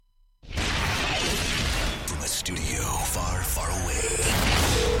away.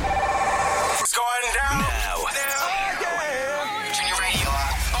 It's going down now. Oh, yeah. Turn your radio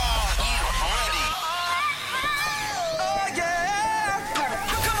up. You ready? Oh, yeah.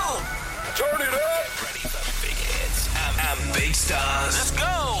 Come on. Turn it up. Ready for big hits and big stars. Let's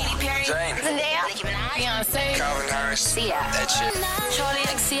go. Katy Perry, Zayn, Zendaya, Nicki Minaj, Beyonce, Calvin Harris, Sia, that shit. Charlie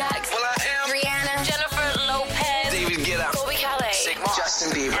XCX, Well, I am Rihanna, Jennifer Lopez, David Guetta, Bobby Calais, Sigma,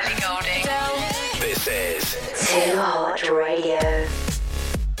 Justin Bieber. Gawd. This is Too Hot Radio.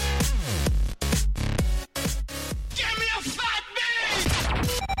 Give me a fat beat!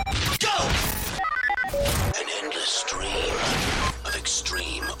 Go! An endless stream of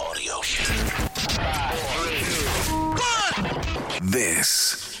extreme audio. 5, 3, 2, 1. This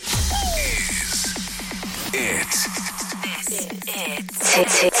is it.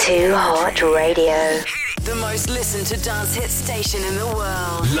 Too Hot Radio. The most listened to dance hit station in the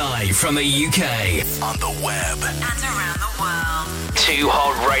world. Live from the UK. On the web. And around the world.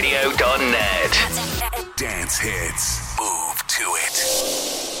 2hotradio.net. Dance hits. Move to it.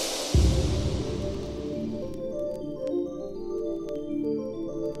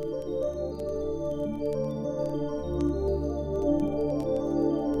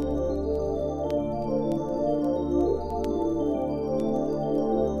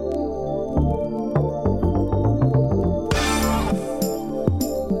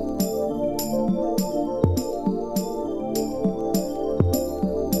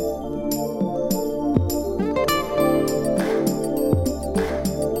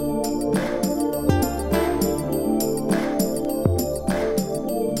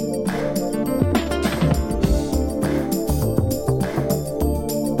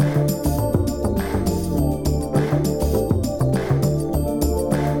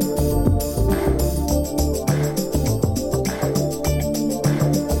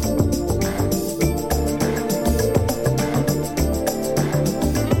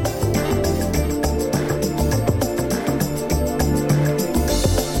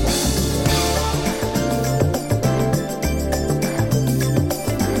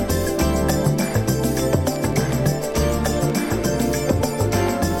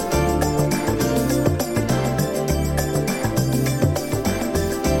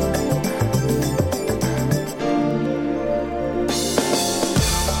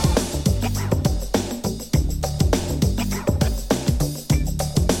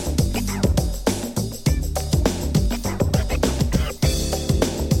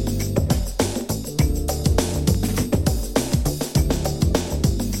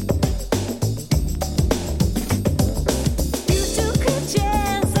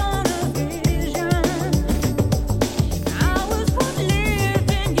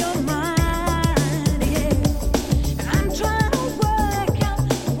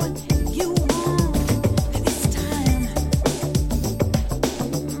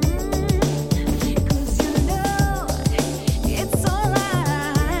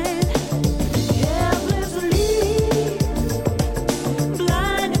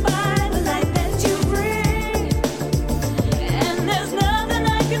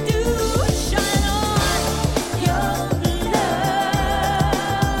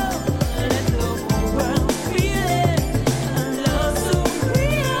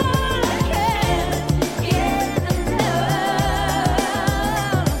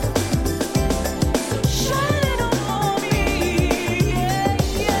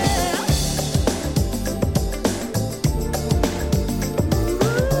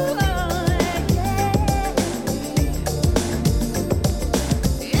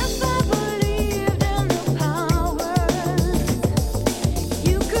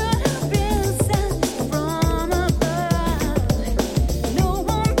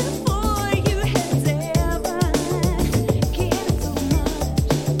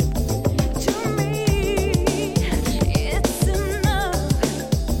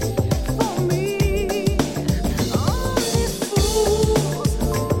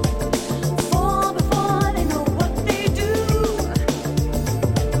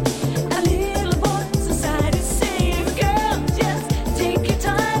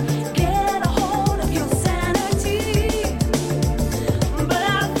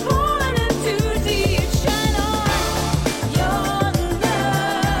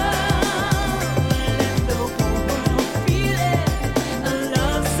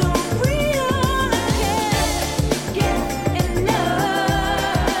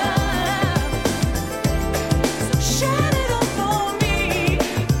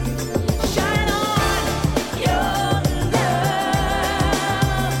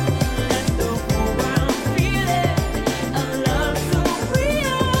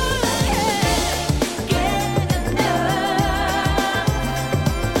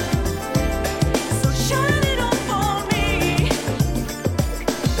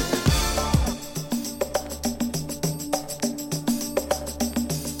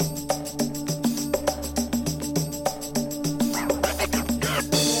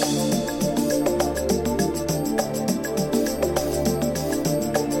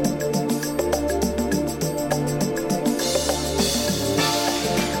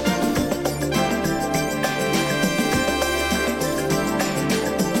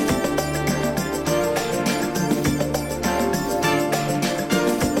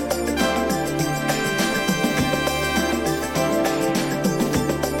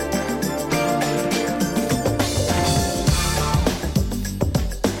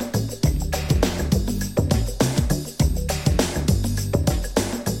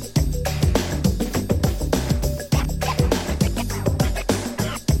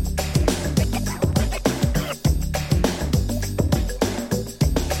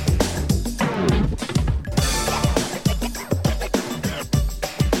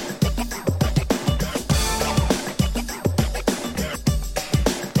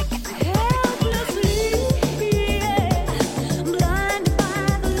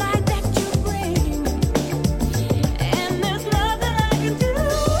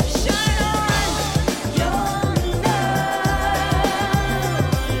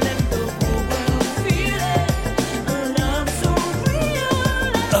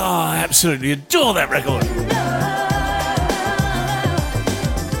 absolutely adore that record.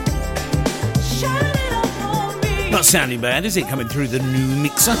 Not sounding bad, is it, coming through the new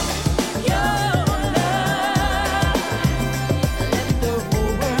mixer?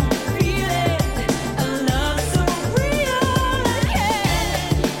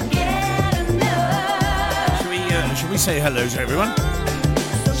 Shall we say hello to everyone?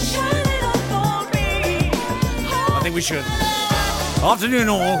 I think we should. Afternoon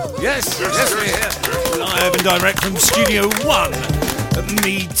all. Yes, we're here. Live and direct from Studio 1 at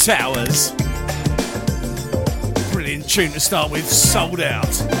Mead Towers. Brilliant tune to start with, Sold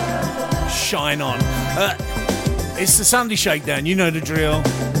Out. Shine On. It's the Sunday Shakedown, you know the drill.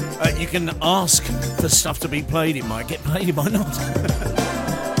 You can ask for stuff to be played, it might get played, it might not.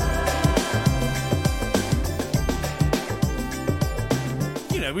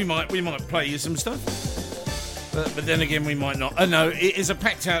 We might play you some stuff, but then again we might not. No, it is a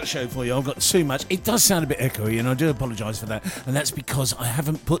packed out show for you. I've got so much. It does sound a bit echoey, and I do apologise for that. And that's because I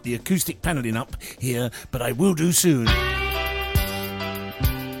haven't put the acoustic panelling up here, but I will do soon.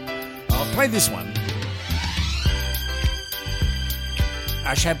 I'll play this one.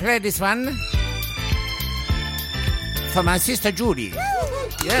 I shall play this one for my sister Judy.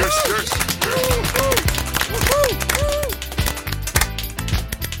 Yes.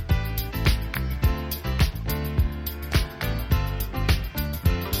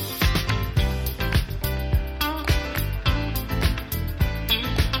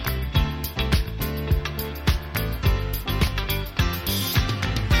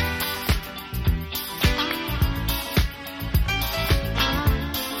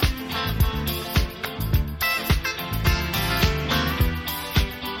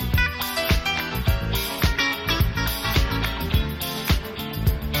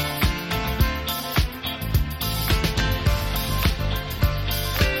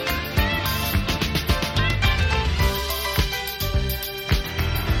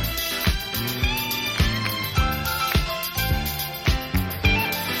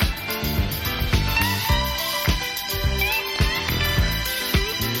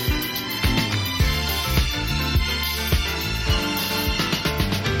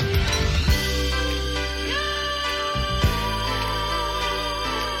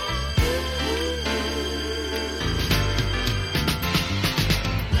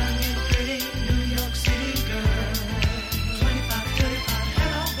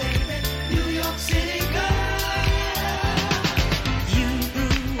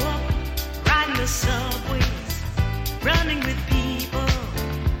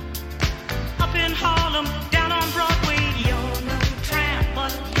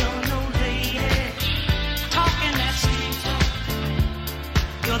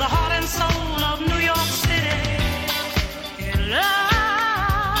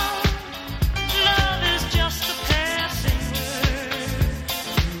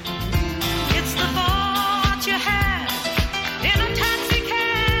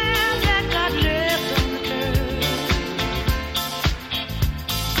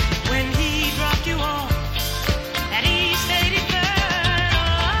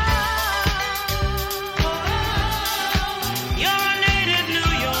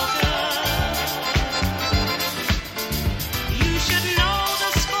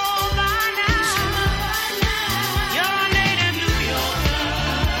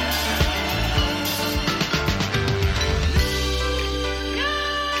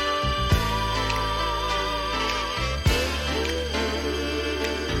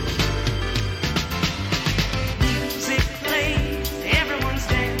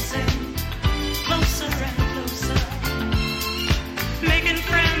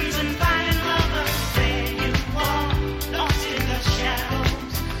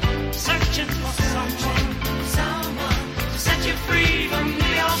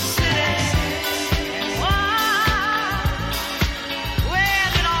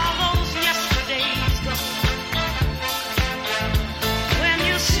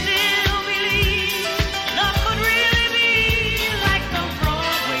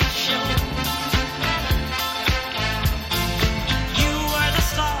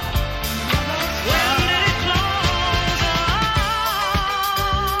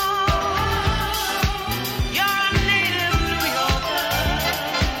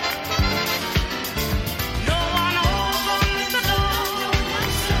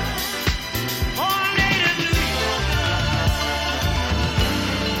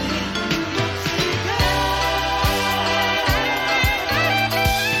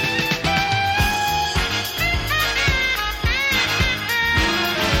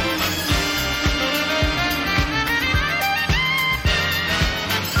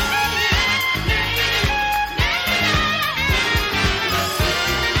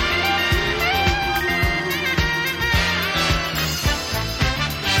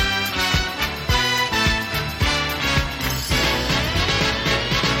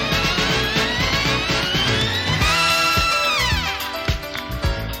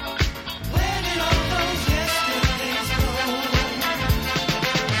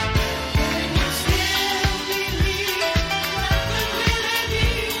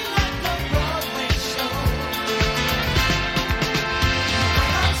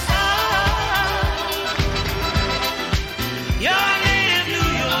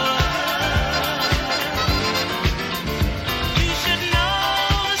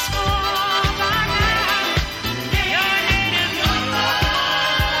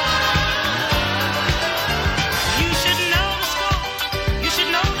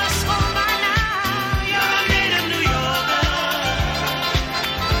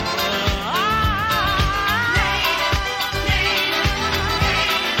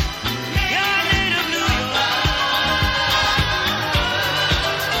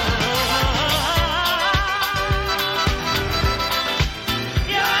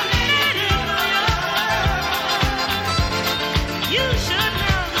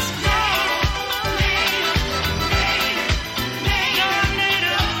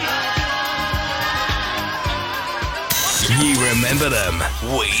 You remember them,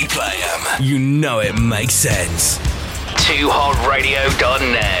 we play them. You know it makes sense.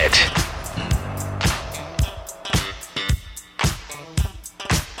 2hotradio.net.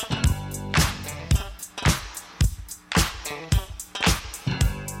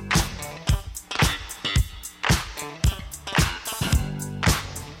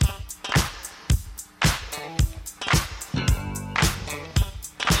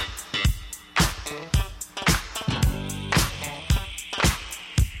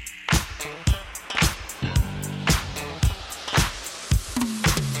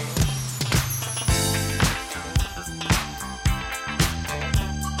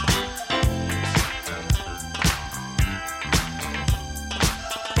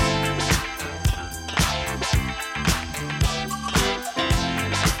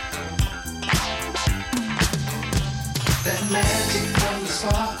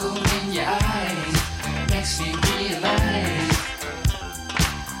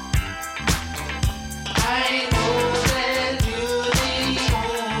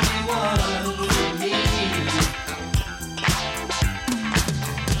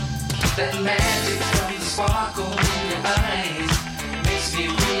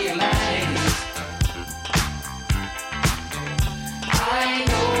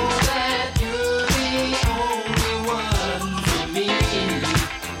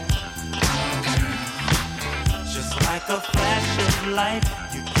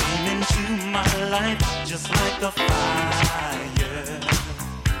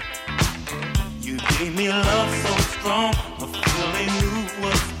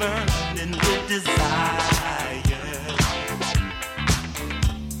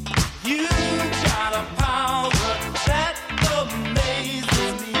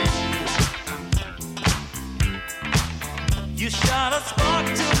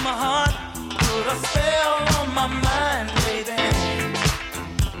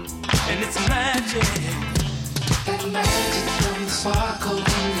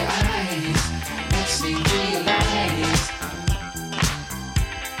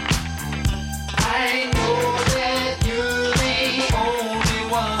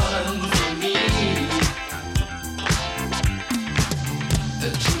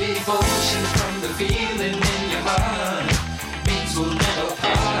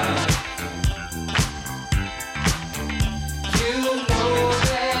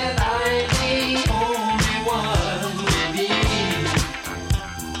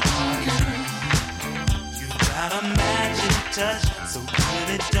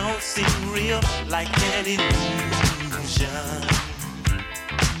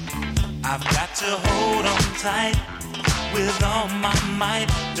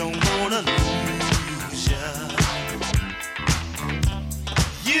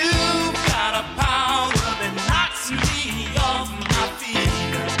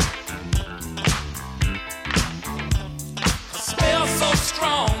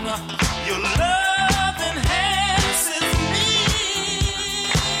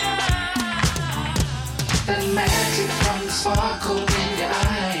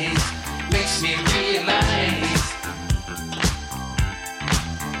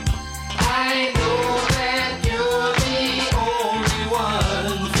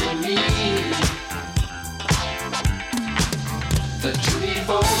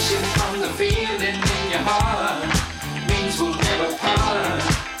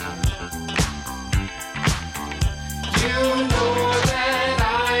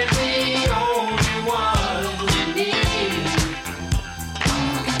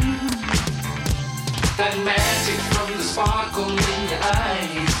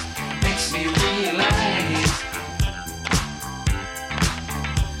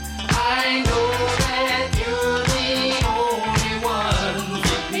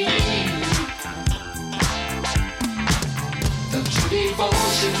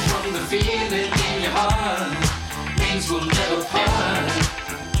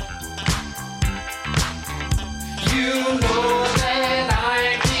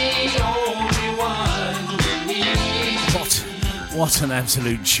 What an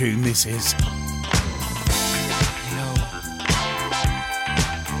absolute tune this is. You know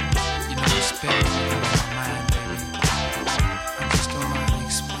the spirit in my mind, baby. I just don't know how to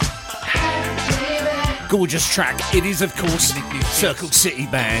explain. Gorgeous track. It is, of course, Circle City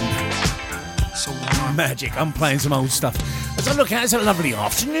Band. So warm. Magic. I'm playing some old stuff. As I look out, it's a lovely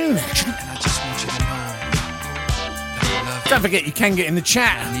afternoon, actually. And I just want you to know that I love you. Don't forget, you can get in the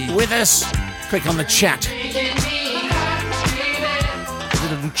chat with us. Click on the chat. The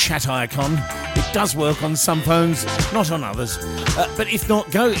little chat icon. It does work on some phones, not on others. But if not,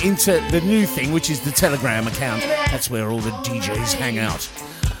 go into the new thing, which is the Telegram account. That's where all the DJs hang out.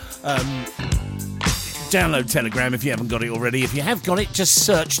 Download Telegram if you haven't got it already. If you have got it, just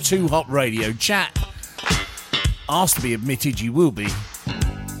search Too Hot Radio. Chat. Asked to be admitted, you will be.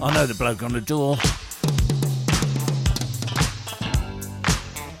 I know the bloke on the door.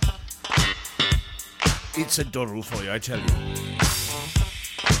 It's a doddle for you, I tell you.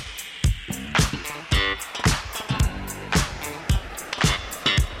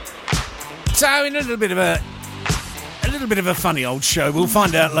 So, in a little bit of a funny old show, we'll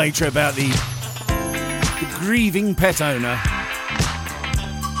find out later about the grieving pet owner.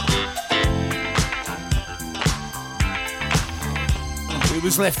 He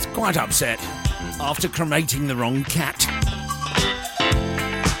was left quite upset after cremating the wrong cat.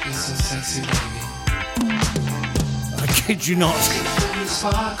 You're so sexy, baby. I kid you not. The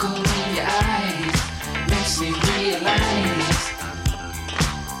sparkle in your eyes makes me realize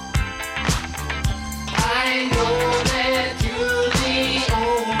I know that you're the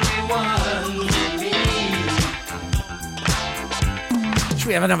only one for me. Should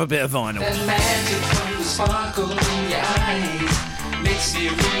we have another bit of vinyl? That magic from the sparkle in your eyes makes me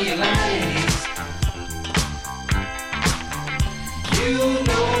realize you know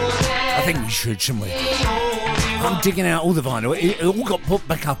that I think we should, shouldn't we? I'm digging out all the vinyl. It all got put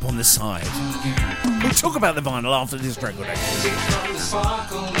back up on the side. We'll talk about the vinyl after this record. from the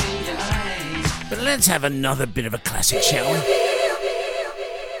sparkle in your eyes. But let's have another bit of a classic, shall we?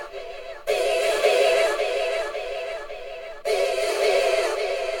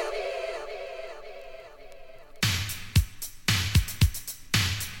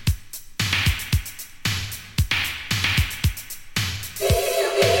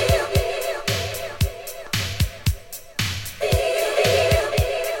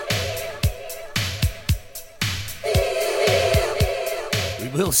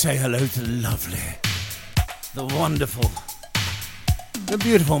 We'll say hello to the lovely, the wonderful, the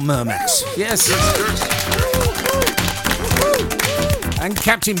beautiful Mermax. Yes. And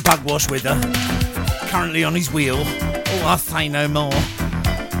Captain Bugwash with her, currently on his wheel. Oh, I say no more.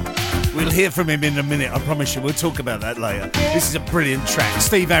 We'll hear from him in a minute, I promise you. We'll talk about that later. This is a brilliant track.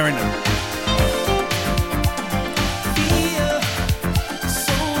 Steve Arrington.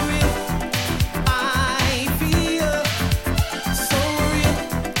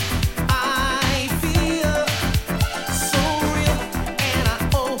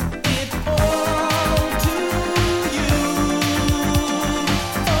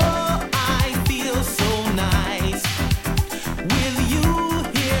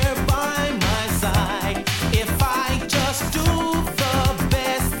 If I just do the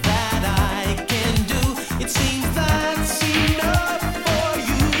best that I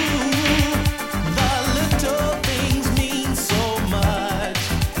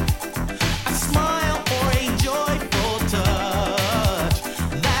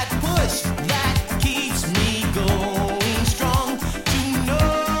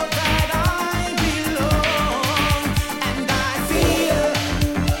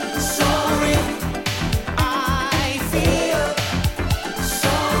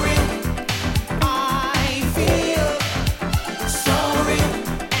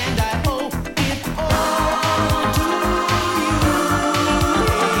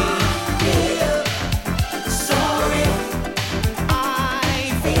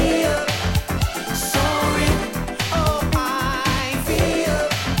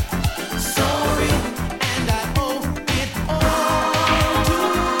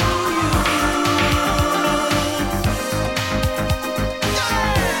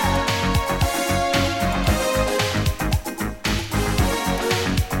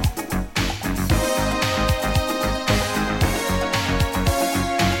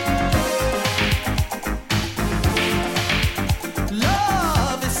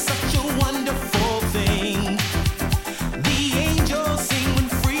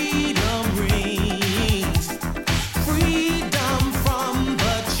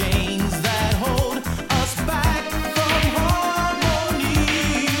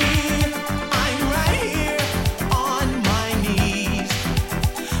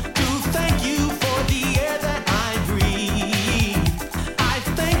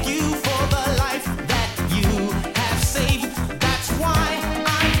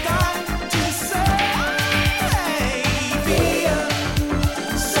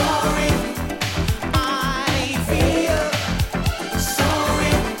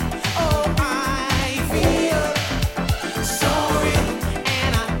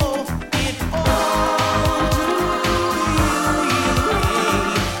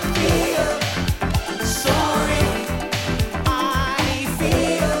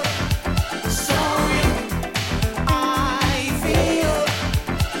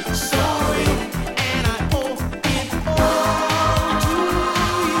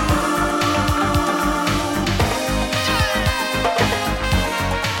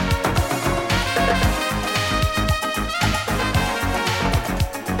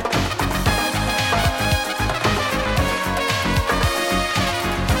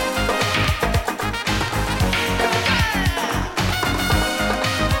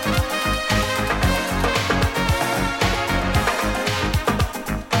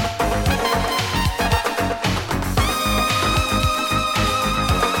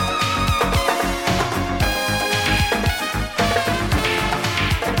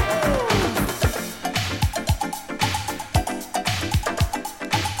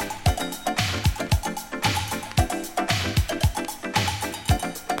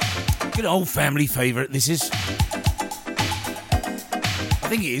old family favourite, this is. I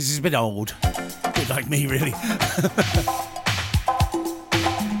think it is. It's a bit old. A bit like me, really.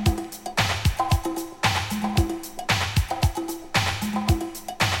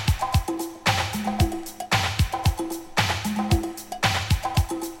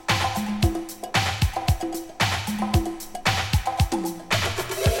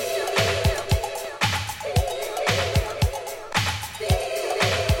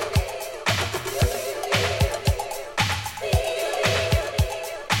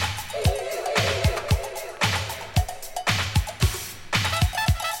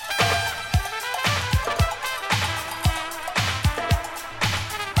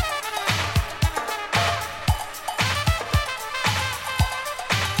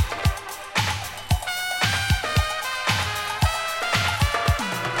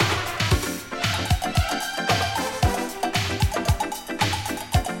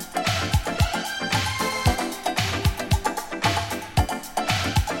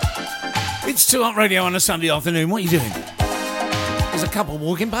 It's 2 Hot Radio on a Sunday afternoon. What are you doing? There's a couple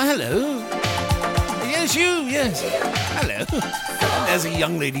walking by. Hello. Yes, you. Yes. Hello. And there's a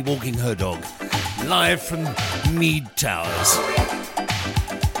young lady walking her dog. Live from Mead Towers.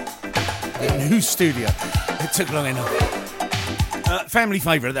 The new studio. It took long enough. Family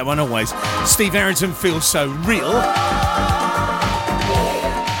favourite, that one always. Steve Harrington, Feels So Real.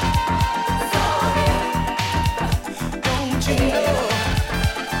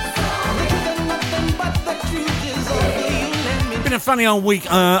 Been a funny old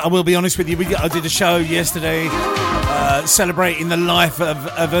week, I will be honest with you. I did a show yesterday celebrating the life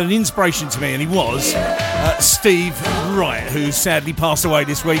of an inspiration to me, and he was Steve Wright, who sadly passed away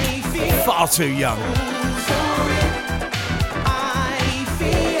this week, far too young.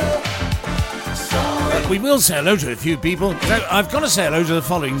 We will say hello to a few people. So I've got to say hello to the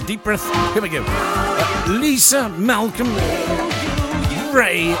following. Deep breath. Here we go. Lisa, Malcolm,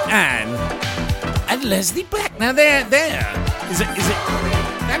 Ray, Ann, and Leslie Black. Now there. Is it?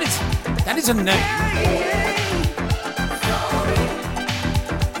 That is a name.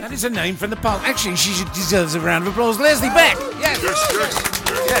 That is a name from the past. Actually, she deserves a round of applause. Leslie Black. Yes.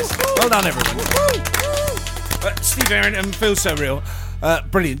 Well done, everyone. Steve Harrington, Feels So Real.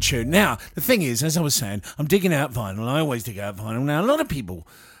 Brilliant tune. Now, the thing is, as I was saying, I'm digging out vinyl. I always dig out vinyl. Now, a lot of people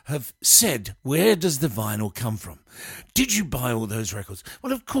have said, where does the vinyl come from? Did you buy all those records?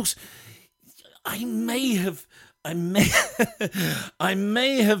 Well, of course, I may have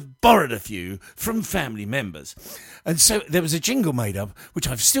borrowed a few from family members. And so there was a jingle made up, which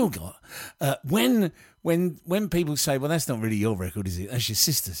I've still got, when people say, well, that's not really your record, is it? That's your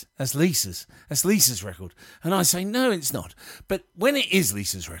sister's. That's Lisa's. That's Lisa's record. And I say, no, it's not. But when it is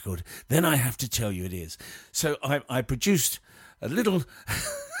Lisa's record, then I have to tell you it is. So I produced a little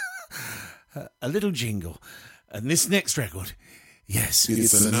jingle. And this next record, yes.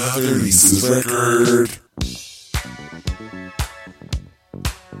 It's another Lisa's record.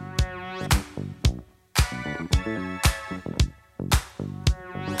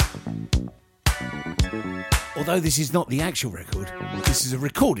 Although this is not the actual record, this is a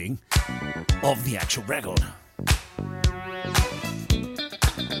recording of the actual record.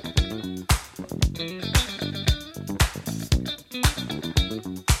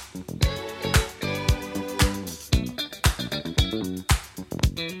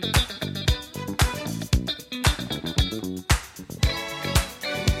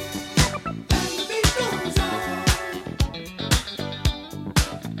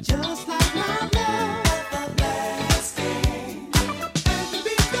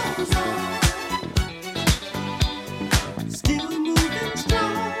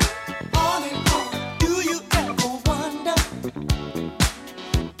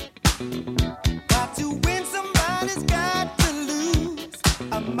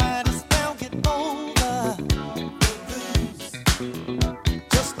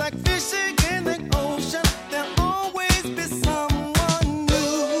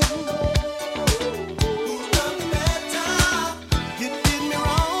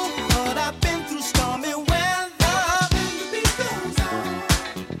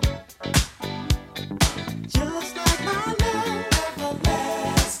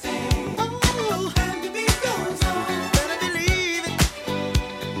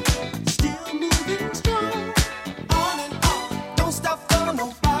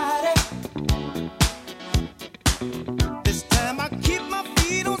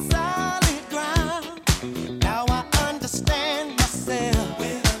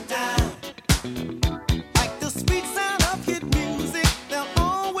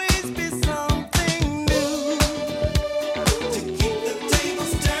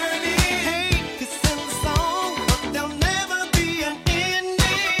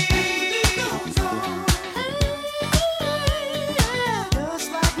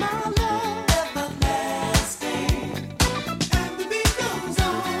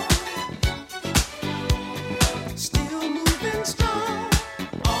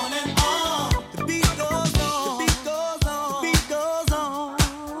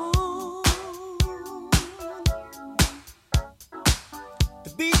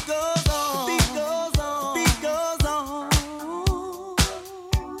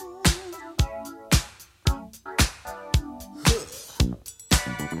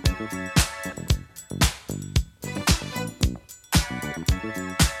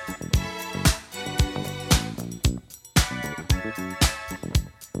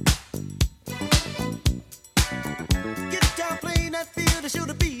 sure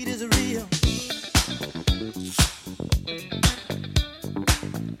the beat is real.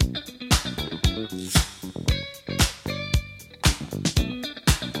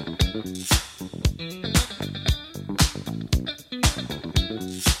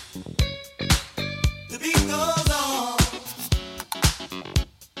 The beat goes on.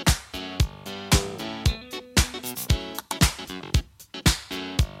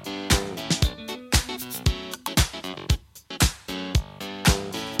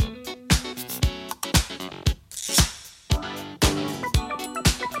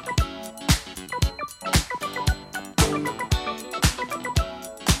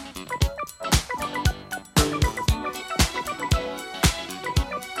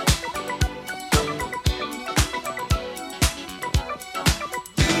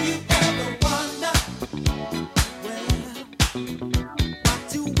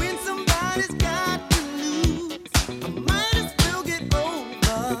 To win somebody's got to lose. I might as well get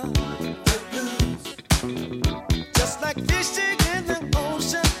over the blues. Just like fishing in the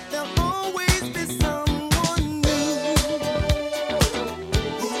ocean, there'll always be someone new.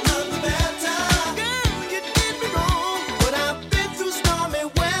 Who'll love the bad time? Girl, you did me wrong, but I've been through stormy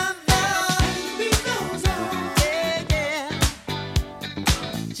weather. And the beat goes on. Yeah, yeah.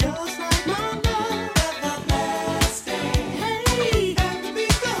 Just like my love, everlasting. Hey, and the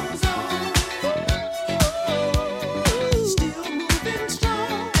beat goes on. Still moving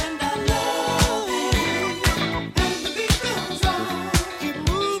strong, and I love it. And the beat goes on. Keep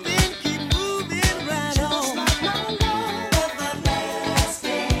moving right on. Just like my love,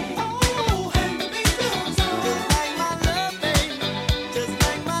 everlasting. Oh, and the beat goes on. Just like my love, baby. Just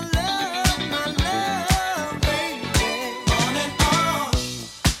like my love, baby. On and on.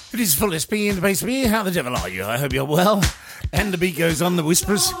 It is full SP in the base of me. How the devil are you? I hope you're well. And the beat goes on, the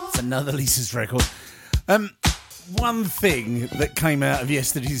whispers. It's another Lisa's record. One thing that came out of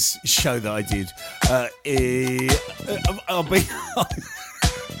yesterday's show that I did, I'll be.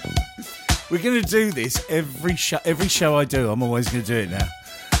 We're going to do this every show I do. I'm always going to do it now.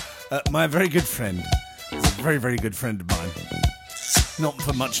 My very good friend, a very, very good friend of mine. Not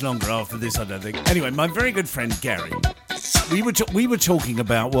for much longer after this, I don't think. Anyway, my very good friend Gary. We were talking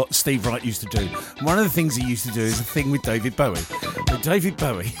about what Steve Wright used to do. One of the things he used to do is a thing with David Bowie. But David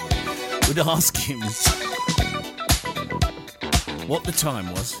Bowie would ask him what the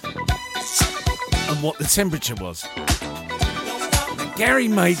time was and what the temperature was. And Gary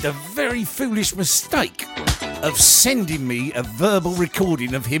made the very foolish mistake of sending me a verbal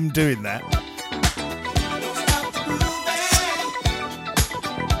recording of him doing that.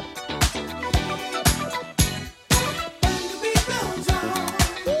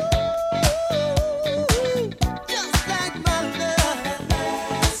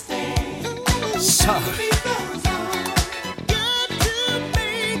 So,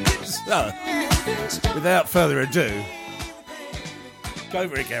 without further ado, go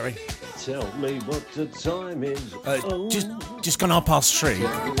over it, Gary. Tell me what the time is. Just gone 3:30.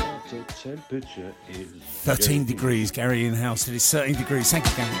 What the temperature is. 13 degrees, Gary in house. It is 13 degrees. Thank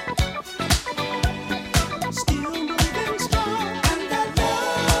you, Gary. Still moving strong, and I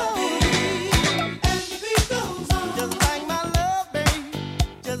love it. And the beat goes on. Just like my love, baby.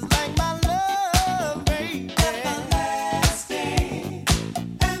 Just like my love, baby. Everlasting.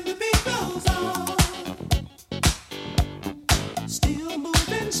 And the beat goes on. Still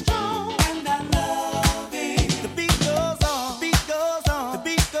moving strong, and I love it. The beat goes on. The beat goes on. The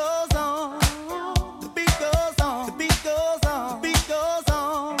beat goes on. The beat goes on. The beat goes on. The beat goes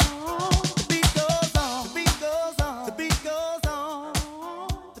on. The beat goes on. The beat goes on. The beat goes on.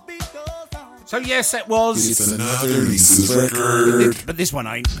 The beat goes on. So, yes, that was. It's another Lisa's record. But this one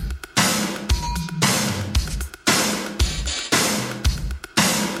ain't.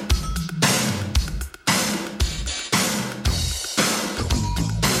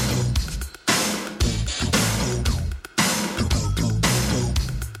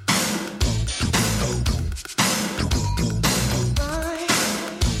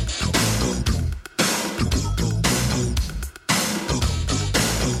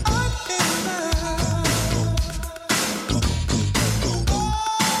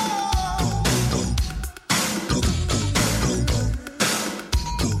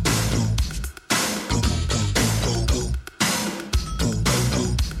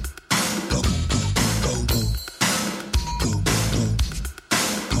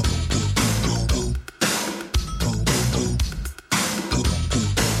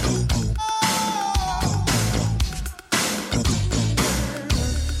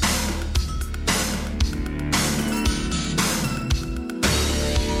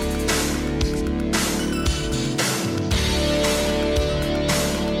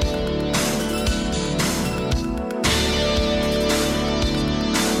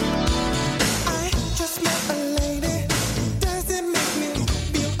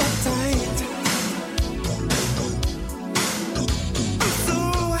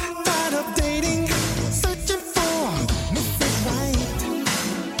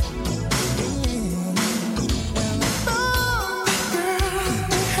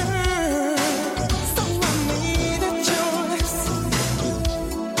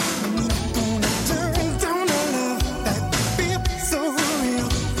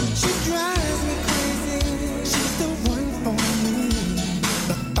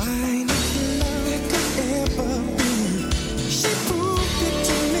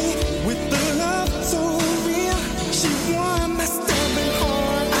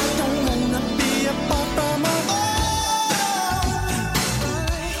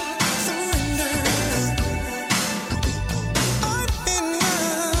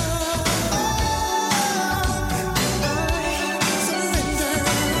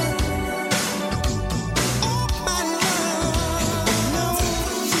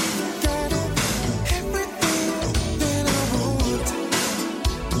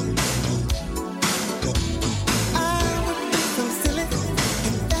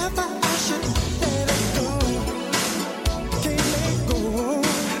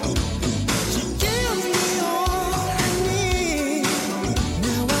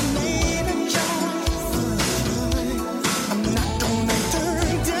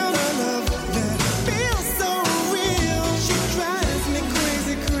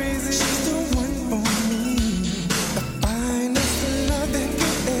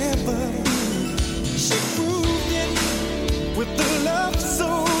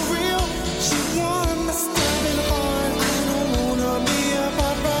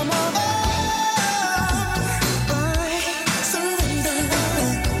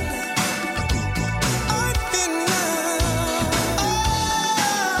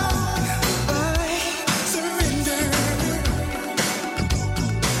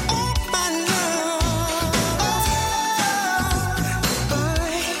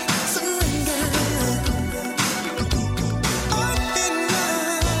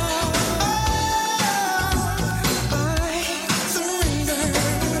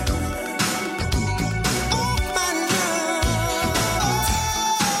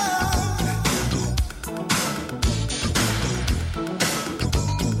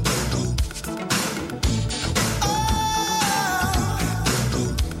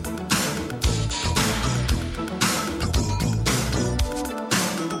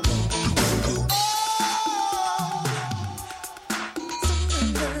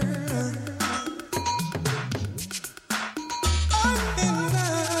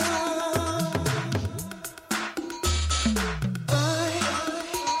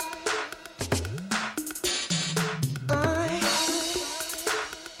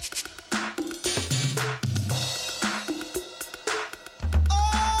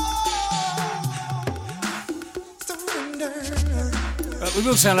 We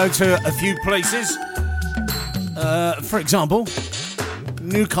will say hello to a few places. For example,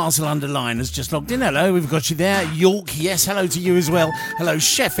 Newcastle Underline has just logged in. Hello, we've got you there. York, yes, hello to you as well. Hello,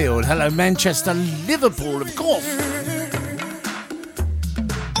 Sheffield. Hello, Manchester. Liverpool, of course.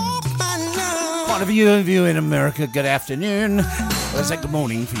 Quite a few of you in America, good afternoon. Well, it's like good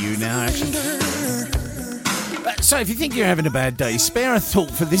morning for you now, actually. So if you think you're having a bad day, spare a thought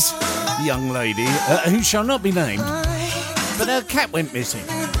for this young lady, who shall not be named, but her cat went missing.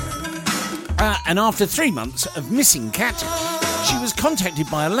 And after 3 months of missing cat, she was contacted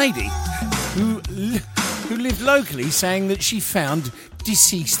by a lady who lived locally, saying that she found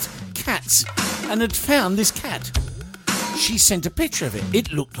deceased cats and had found this cat. She sent a picture of it.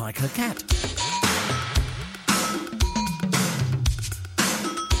 It looked like her cat.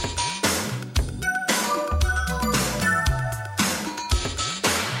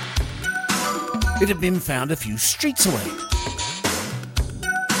 It had been found a few streets away.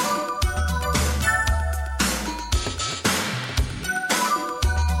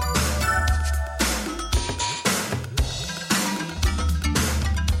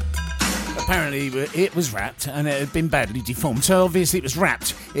 Apparently it was wrapped and it had been badly deformed, so obviously it was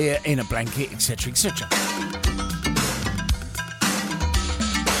wrapped in a blanket, etc, etc.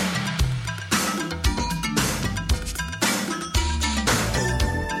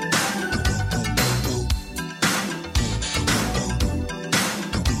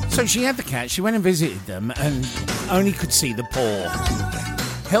 So she had the cat, she went and visited them and only could see the paw.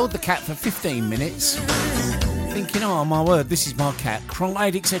 Held the cat for 15 minutes, thinking, oh my word, this is my cat,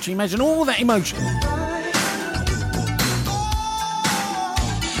 cried, etc. Imagine all that emotion.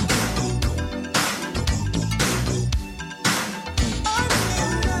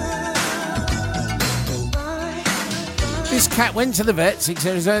 This cat went to the vets,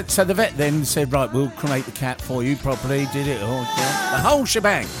 etc. So the vet then said, right, we'll cremate the cat for you properly, did it all, yeah. The whole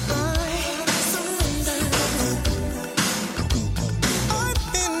shebang.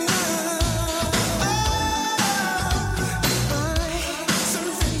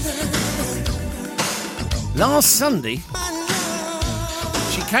 Last Sunday,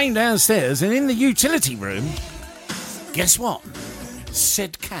 she came downstairs and in the utility room, guess what?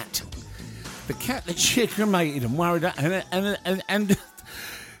 Said cat. The cat that she had cremated and worried and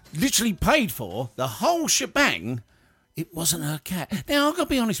literally paid for, the whole shebang, it wasn't her cat. Now, I've got to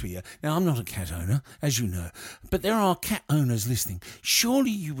be honest with you. Now, I'm not a cat owner, as you know, but there are cat owners listening. Surely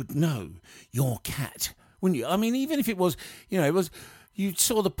you would know your cat, wouldn't you? I mean, even if it was, it was... You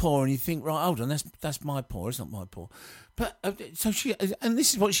saw the paw and you think, right, hold on, that's my paw, it's not my paw. But, so she, and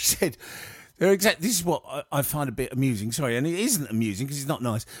this is what she said. This is what I find a bit amusing, sorry, and it isn't amusing because it's not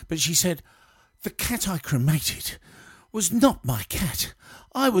nice. But she said, the cat I cremated was not my cat.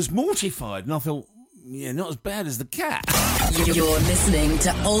 I was mortified and I thought, yeah, not as bad as the cat. You're listening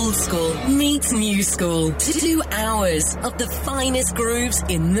to Old School meets New School. 2 hours of the finest grooves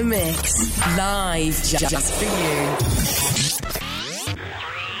in the mix. Live just for you.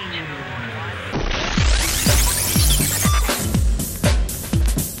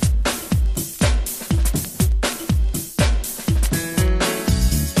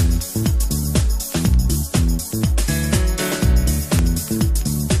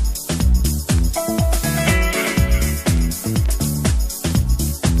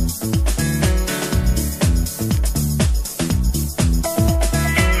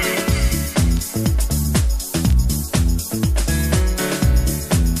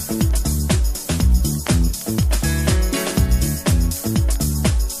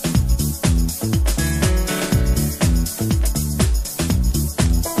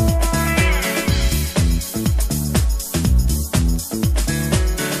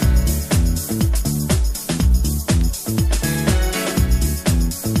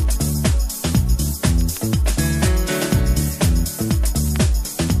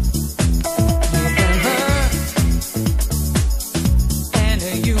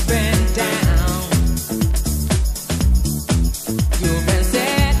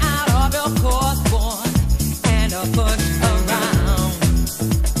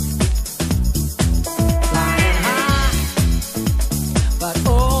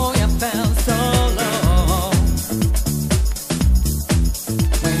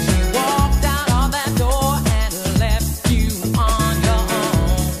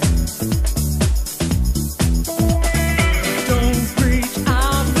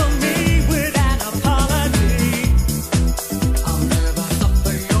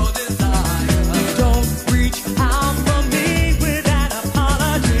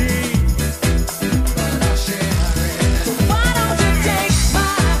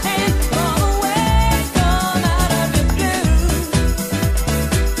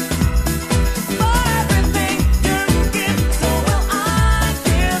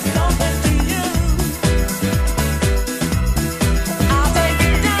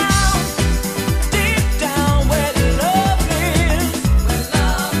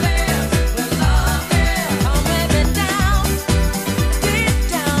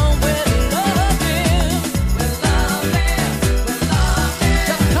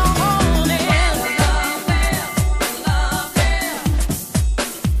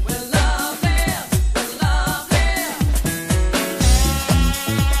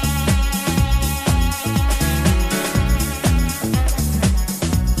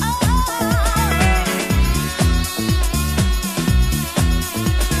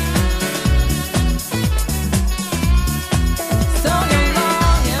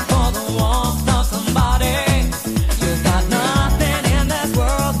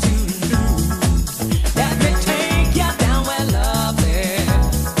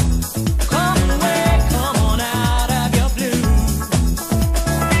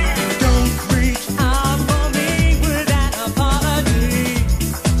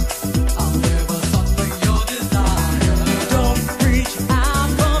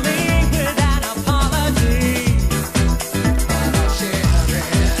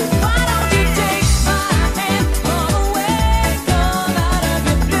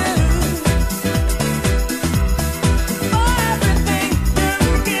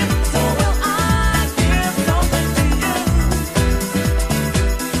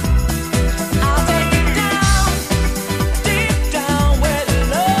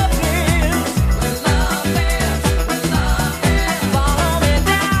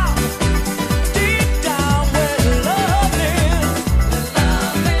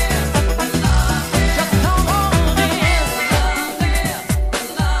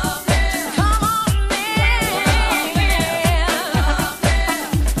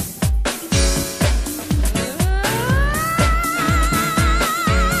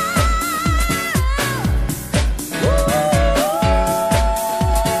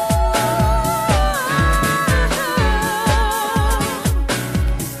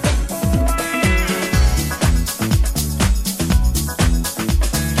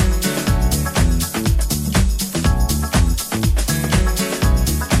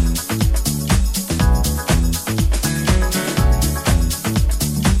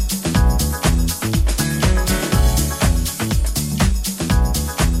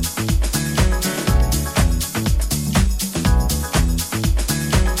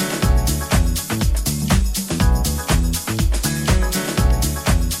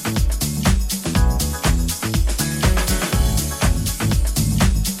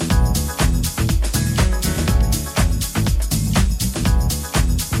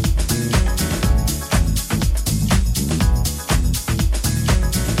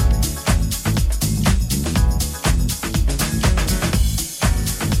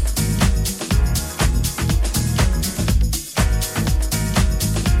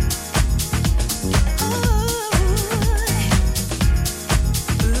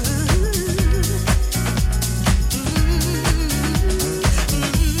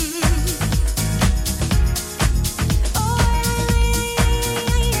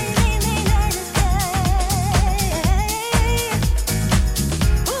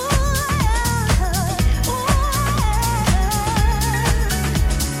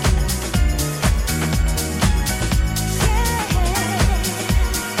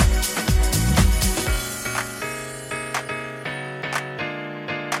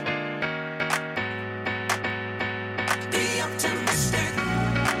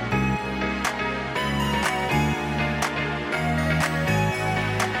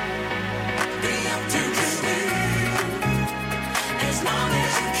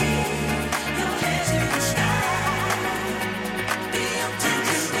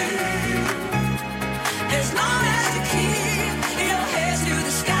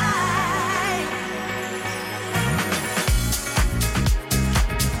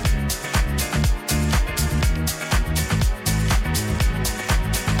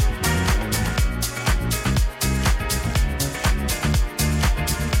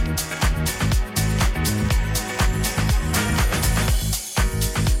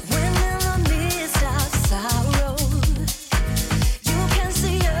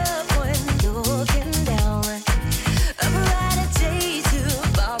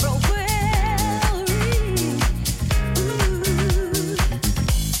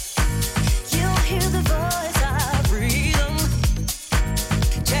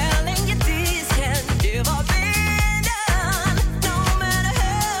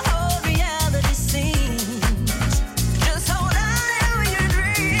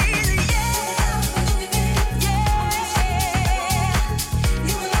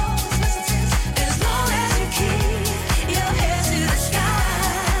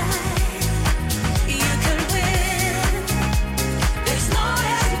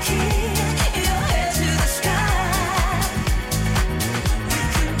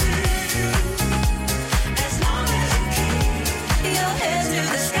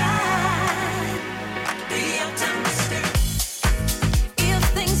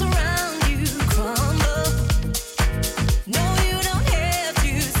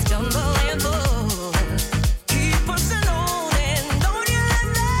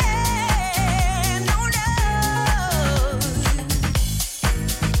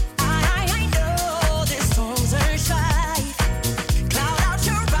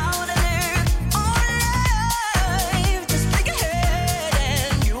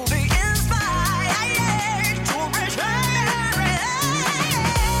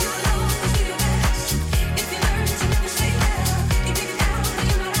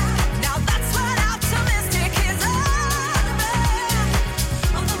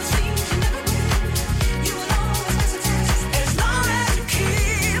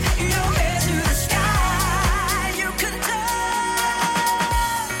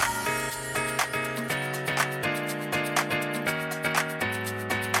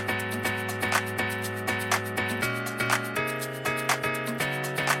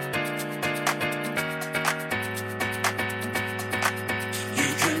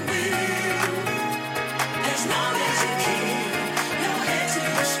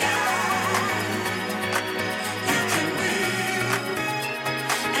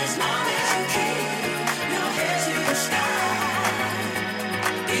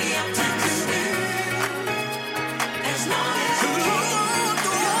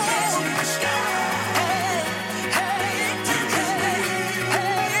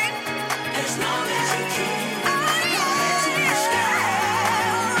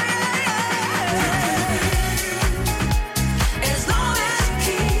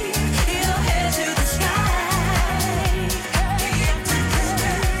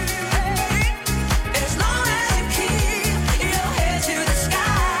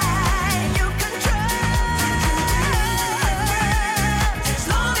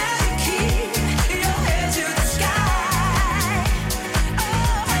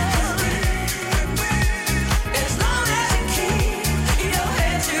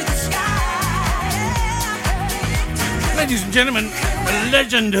 Ladies and gentlemen, a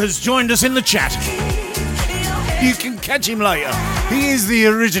legend has joined us in the chat. You can catch him later. He is the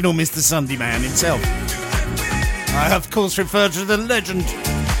original Mr. Sunday Man himself. I, of course, refer to the legend.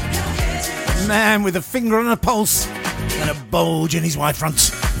 A man with a finger on a pulse and a bulge in his white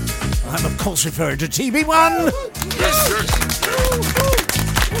front. I'm, of course, referring to TB1. Yes,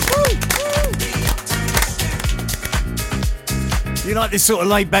 sir. You like this sort of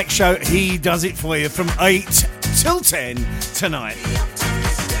laid-back show? He does it for you from 8 till 10 tonight.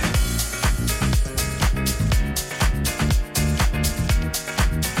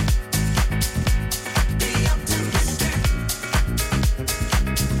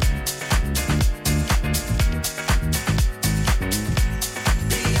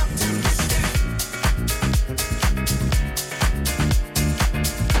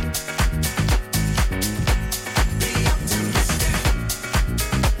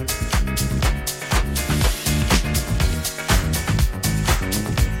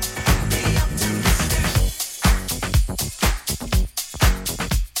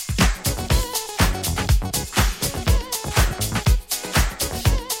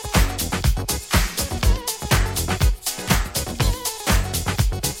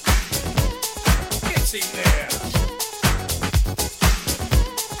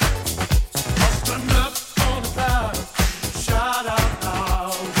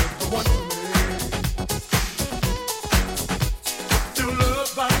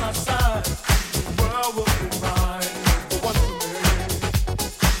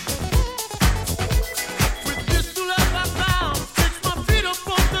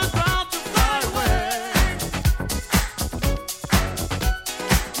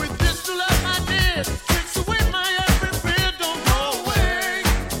 With this love I did, takes away.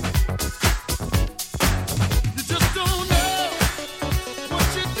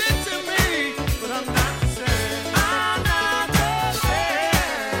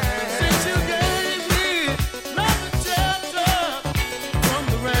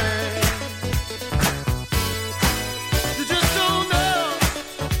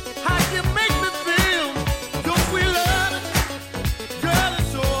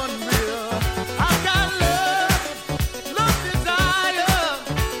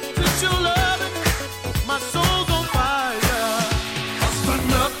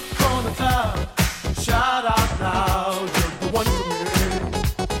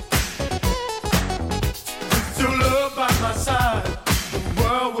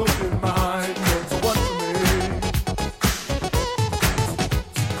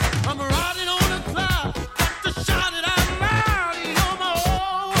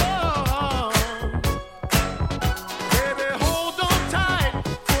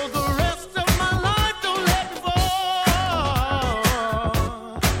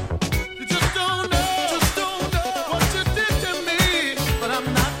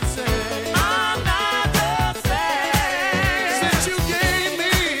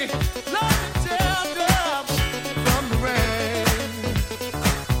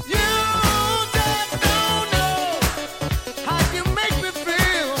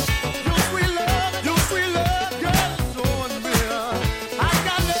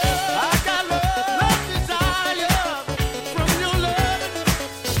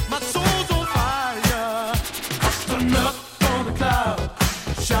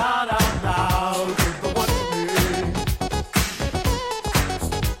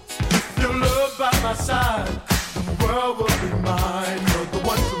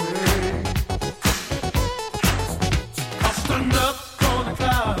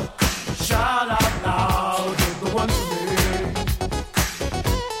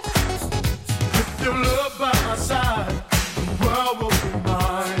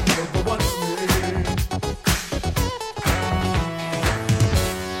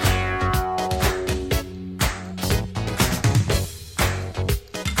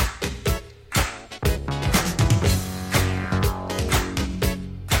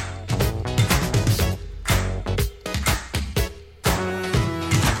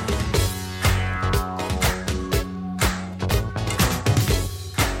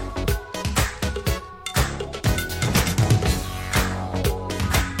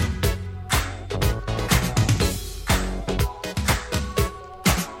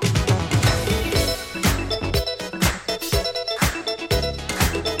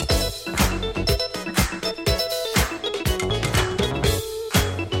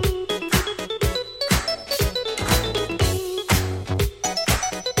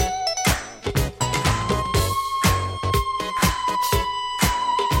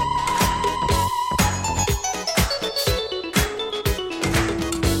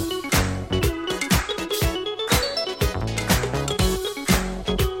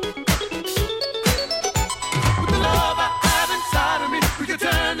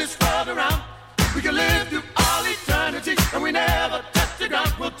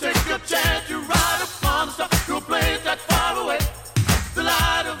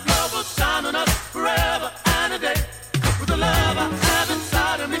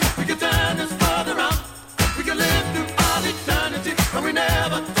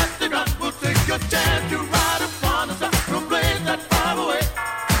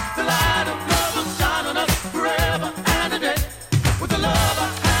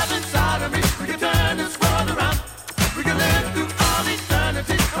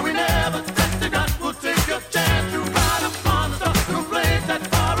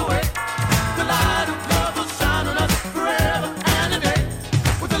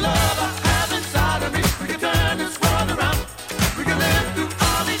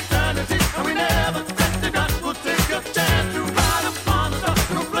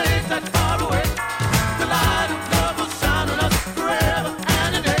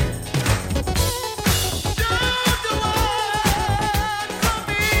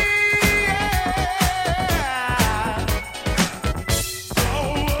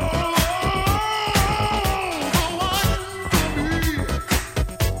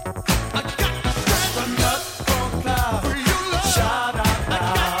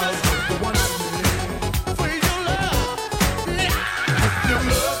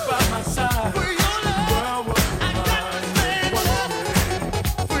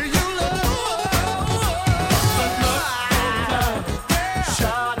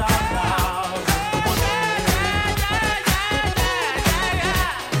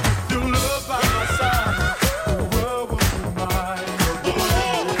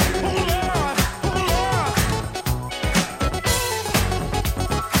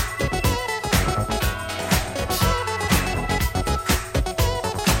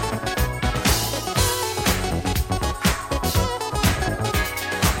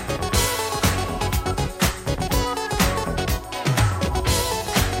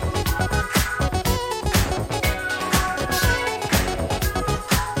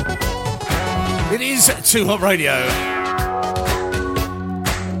 It is Too Hot Radio.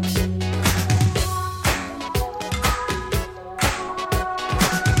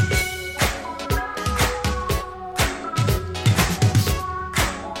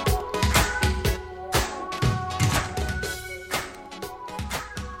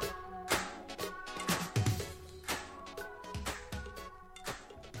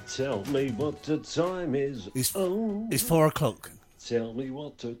 Tell me what the time is. It's 4 o'clock. Tell me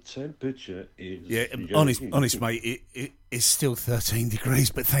what the temperature is. Yeah, honest, mate, it's still 13 degrees,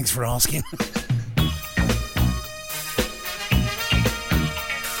 but thanks for asking.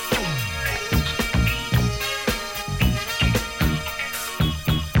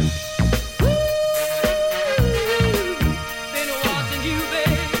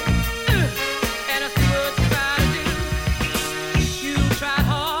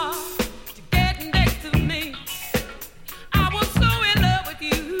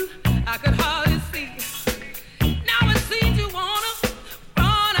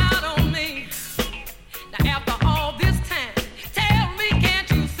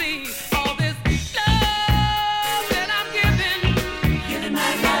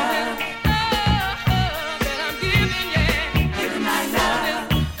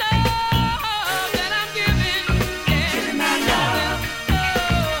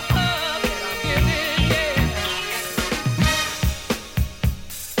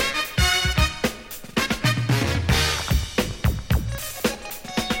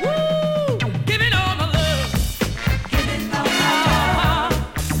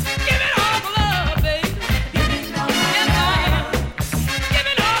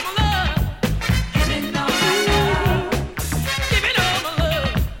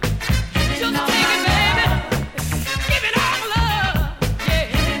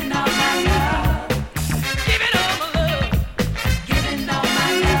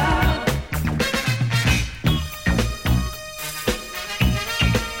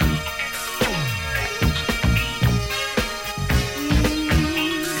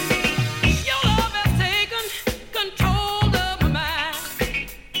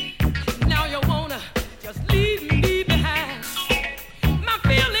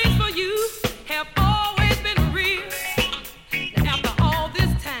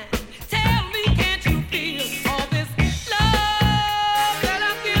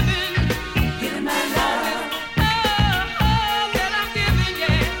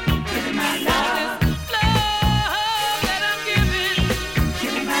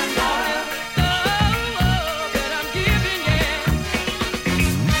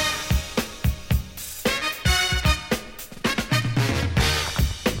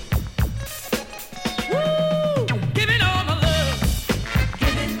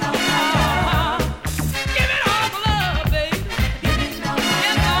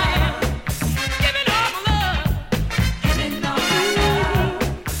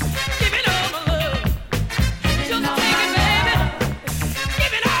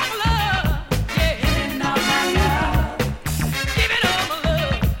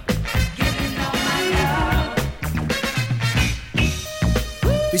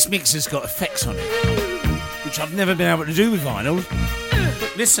 This mixer's got effects on it, which I've never been able to do with vinyl.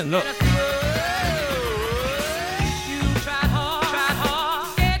 But listen, look.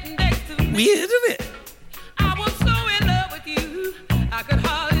 Weird, isn't it? I was so in love with you, I could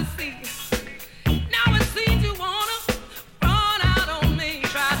hardly see. Now it seems you wanna run out on me.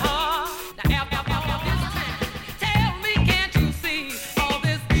 Tried hard, now after all this time, tell me, can't you see all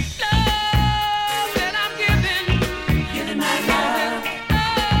this love that I'm giving my love.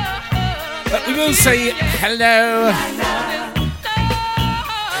 But we will say hello.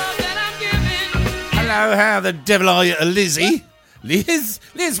 Hello, how the devil are you, Lizzie? Liz,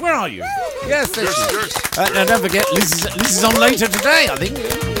 where are you? Yes, there she is. Now don't forget, Liz is on later today, I think.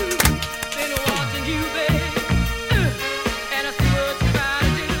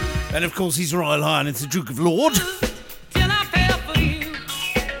 And of course, His Royal Highness the Duke of Lord.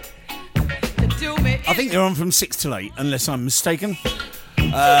 I think they're on from 6 till 8, unless I'm mistaken.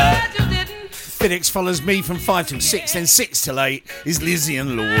 Felix follows me from 5 till 6, then 6 till 8 is Lizzie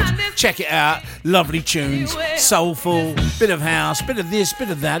and Lord. Check it out, lovely tunes, soulful, bit of house, bit of this, bit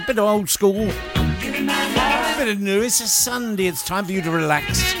of that, bit of old school, bit of new. It's a Sunday, it's time for you to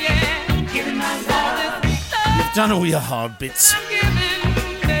relax. You've done all your hard bits.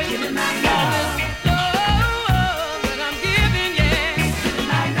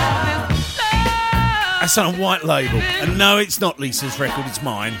 That's on a white label, and no, it's not Lisa's record, it's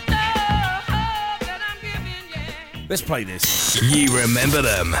mine. Let's play this. You remember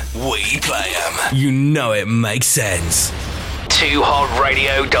them, we play them. You know it makes sense.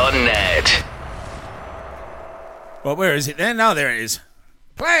 2hotradio.net. Well, where is it then? Oh, there it is.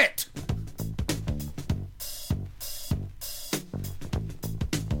 Play it!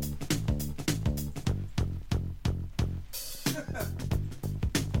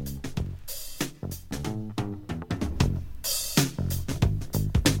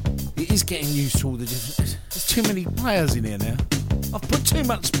 It is getting used to all the different... There's too many players in here now. I've put too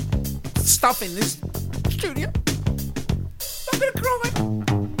much stuff in this studio. I'm going to cry.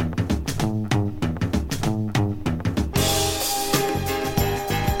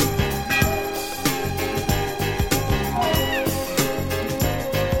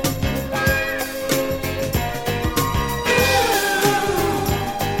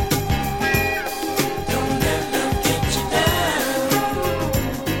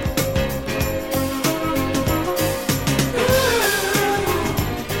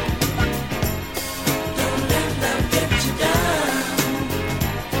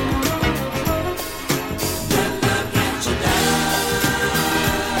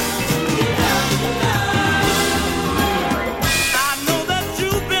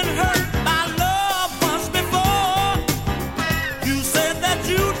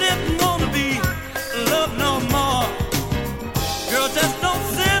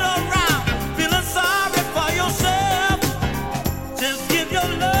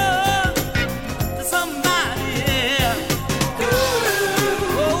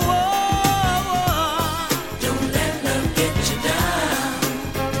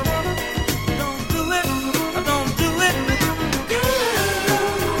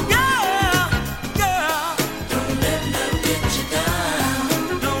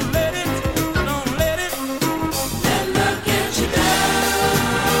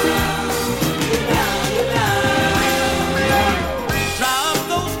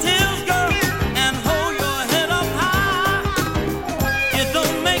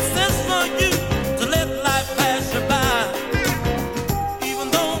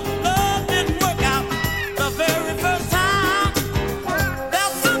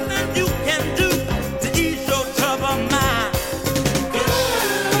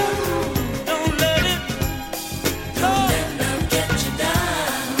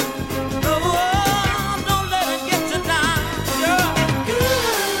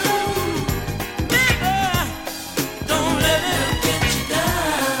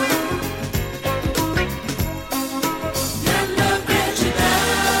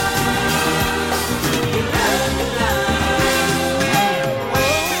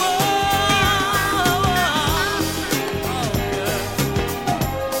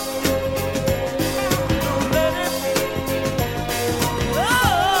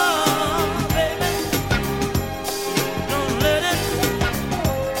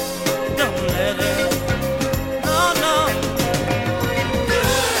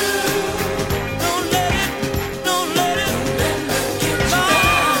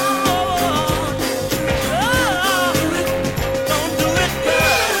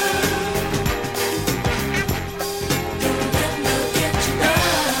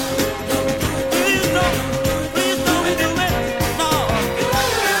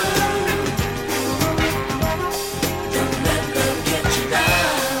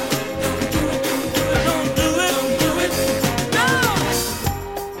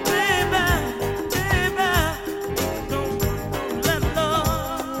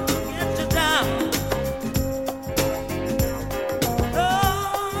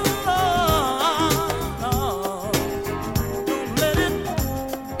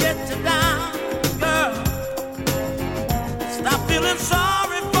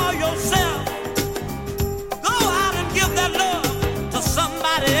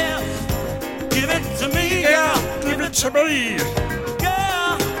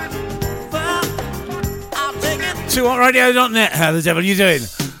 Radio.net, how the devil are you doing?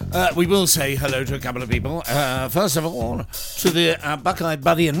 We will say hello to a couple of people. First of all, to the Buckeye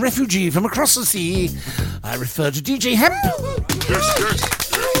Buddy and refugee from across the sea. I refer to DJ Hemp.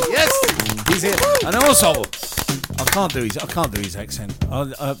 Yes, he's here. And also, I can't do his accent.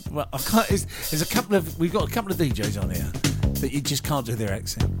 I can't. There's a couple of we've got a couple of DJs on here that you just can't do their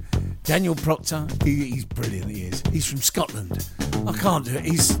accent. Daniel Proctor, he's brilliant. He is. He's from Scotland. I can't do it.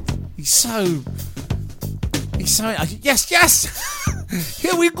 He's so. Yes,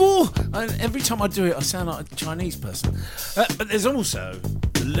 here we go. And every time I do it, I sound like a Chinese person. But there's also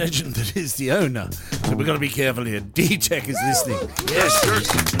the legend that is the owner. So we've got to be careful here. D-Tech is listening. Yes.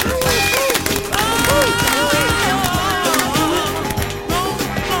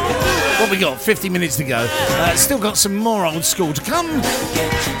 What we got? 50 minutes to go. Still got some more old school to come.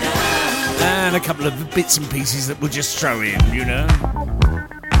 And a couple of bits and pieces that we'll just throw in, you know.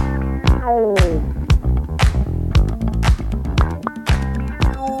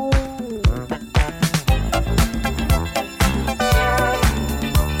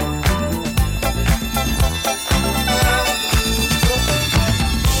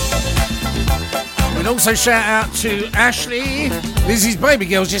 also shout out to Ashley. Lizzie's baby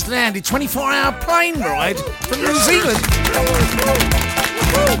girl's just landed 24-hour plane ride from New Zealand.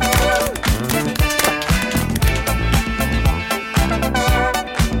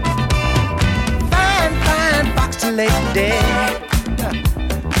 Fine foxy lady,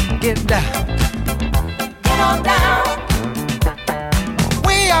 get down, get on down.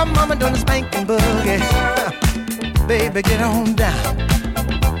 We are mama doing the spanking boogie, baby, get on down.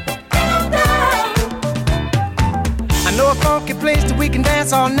 I know a funky place that we can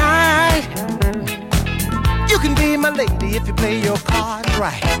dance all night. You can be my lady if you play your cards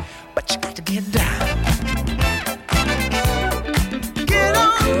right, but you got to get down. Get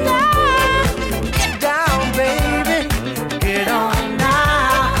on down, get down, baby. Get on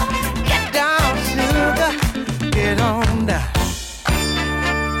down, get down, sugar. Get on down.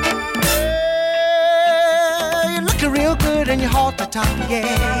 Hey, you're looking real good and your heart to top,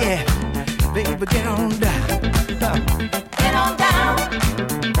 yeah. Baby, get on down. Get on down.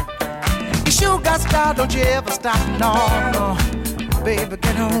 You sure got style, don't you ever stop, no. Baby,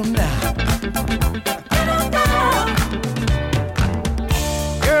 get on down. Get on down.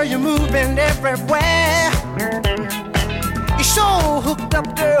 Girl, you're moving everywhere. You sure hooked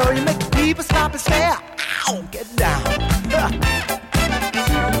up, girl. You make the people stop and stare. Ow, get down. Get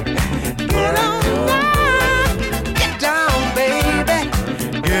on down. Get down, baby.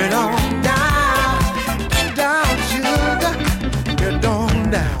 Get on down.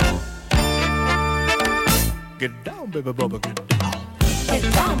 Get down, baby bubba, get down. Get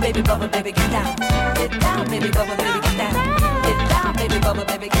down, baby bubba, baby, get down. Get down, baby bubba, baby, get down. Get down, baby bubba,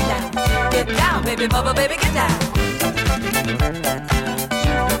 baby, get down. Get down, baby bubba, baby, get down.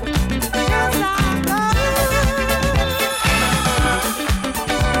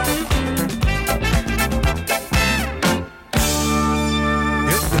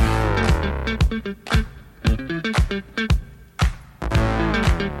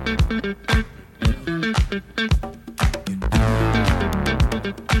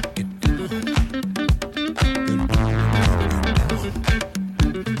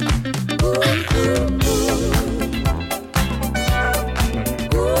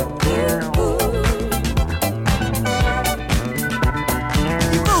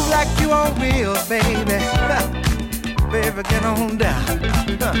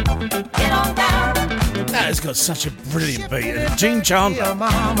 Such a brilliant beat. Gene Chandler.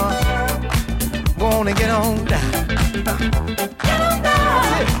 Mama, wanna get on down. Get on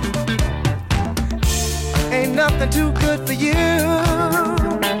down. Ain't nothing too good for you.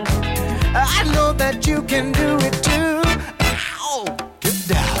 I know that you can do it too. Ow, get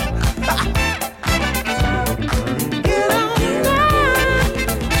down. Get on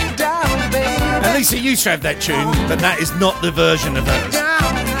down. Get down, baby. At least it used to have that tune, but that is not the version of hers.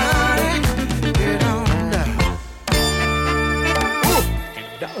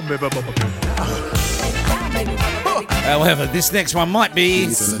 However, this next one might be...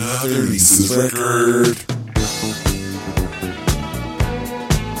 It's another Lisa's record.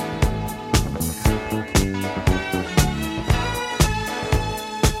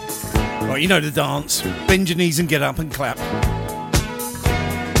 Right, you know the dance. Bend your knees and get up and clap.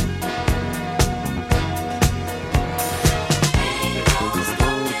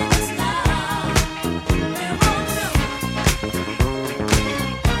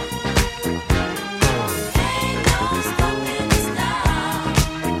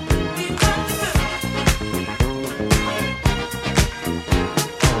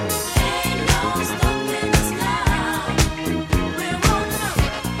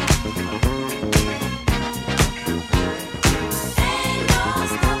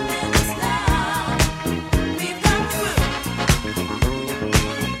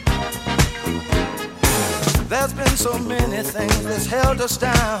 So many things that's held us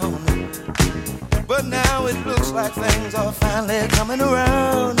down, but now it looks like things are finally coming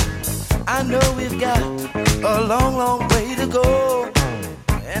around. I know we've got a long, long way to go,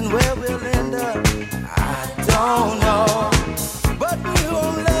 and where we'll end up, I don't know. But we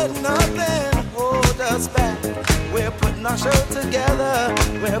won't let nothing hold us back. We're putting our show together,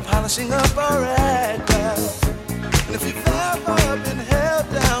 we're polishing up our act, well. And if you've ever been held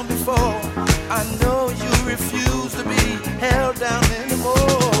down before, I know you refuse to be held down anymore.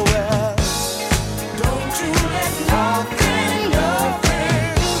 Well, don't you let nothing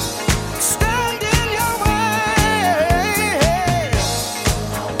stand in your way.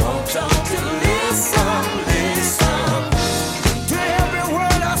 I want y'all to listen to every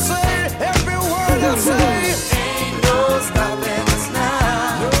word I say, every word I say. Ain't no stopping us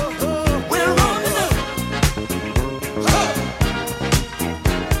now. We're on the move.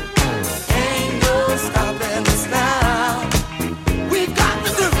 Ain't no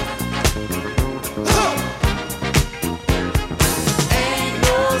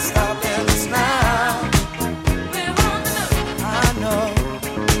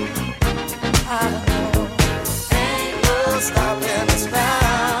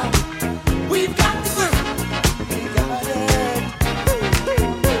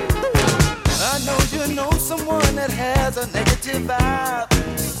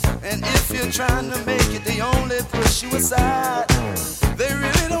you're trying to make it, they only push you aside. They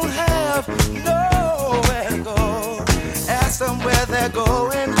really don't have nowhere to go. Ask them where they're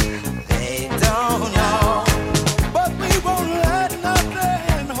going, they don't know. But we won't let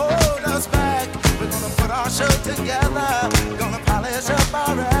nothing hold us back. We're gonna put our show together, gonna polish up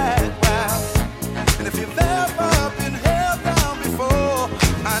our act. Wow. And if you've ever been held down before,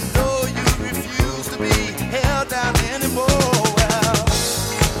 I know you refuse to be held down anymore. Well,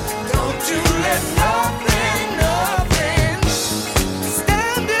 don't you let nothing, nothing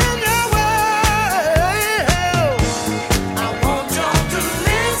stand in your way. I want y'all to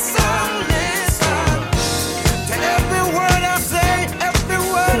listen, listen to every word I say, every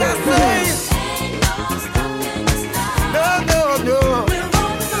word I say. No, no, no.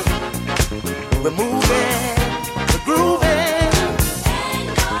 We're moving, we're grooving.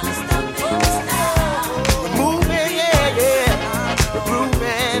 We're moving, yeah, yeah. We're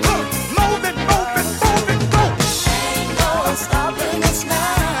grooving. Moving, moving, moving, go. Ain't no stopping us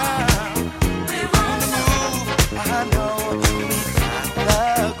now. We're on the move. I know we got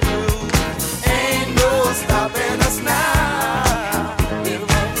the groove. Ain't no stopping us now. We're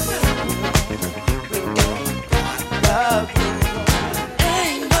on the move. We got the groove.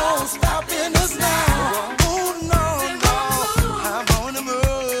 Ain't no stopping us now. Oh no, no, I'm on the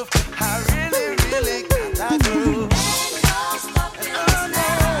move. I really, really got that groove.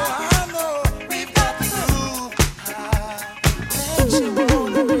 I know, we've got the groove.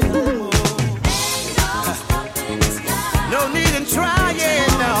 No need in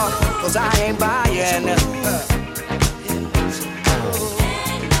trying, no, 'cause I ain't buying.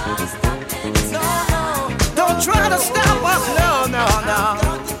 No, don't try to stop us, no, no, no.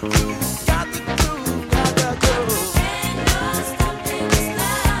 Got the groove, got the groove.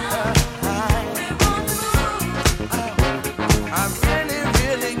 I really,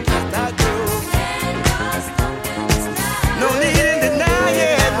 really got that groove. No need in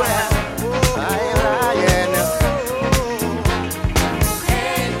denying, well, I ain't lying.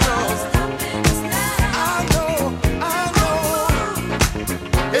 I know.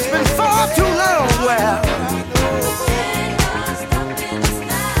 It's been far too long, well.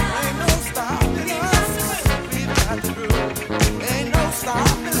 Ain't no stopping us. We've got the groove. Ain't no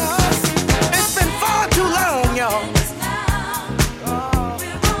stopping us. It's been far too long, y'all.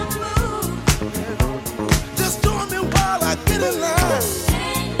 Just doing me while I get in line.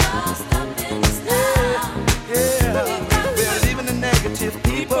 Yeah. We're leaving the negative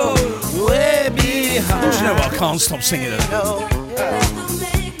people way behind. Do you know what? I can't stop singing it. No.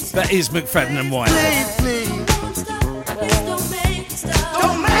 That is McFadden and White. Please, please. Don't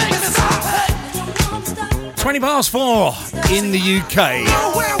make me stop. Hey. 20 past 4 in the UK.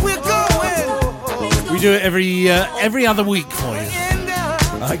 Know where we're going. We do it every other week for you.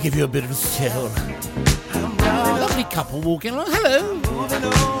 I give you a bit of a thrill. A lovely couple walking along. Hello.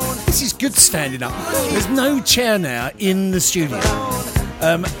 This is good standing up. There's no chair now in the studio.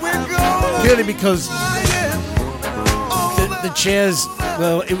 Purely because the chairs,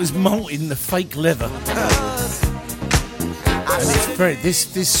 well, it was molten the fake leather. And it's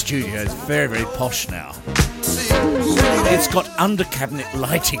this studio is very, very posh now. It's got under cabinet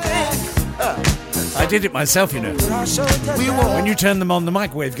lighting. I did it myself, you know. When you turn them on, the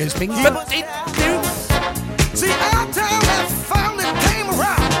microwave goes ping. But it, See, our time has finally came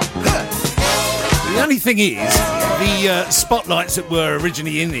around. the only thing is, the spotlights that were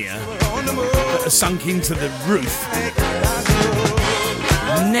originally in here that are sunk into the roof,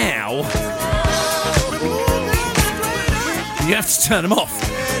 now you have to turn them off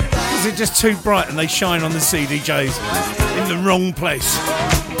because they're just too bright and they shine on the CDJs in the wrong place.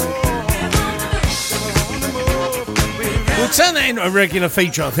 We'll turn that into a regular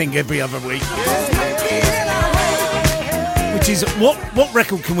feature, I think, every other week. Which is, what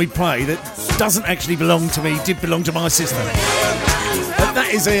record can we play that doesn't actually belong to me, did belong to my sister? But that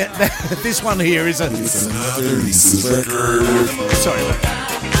is a... This one here is a... It's another Lisa's record. Sorry about that.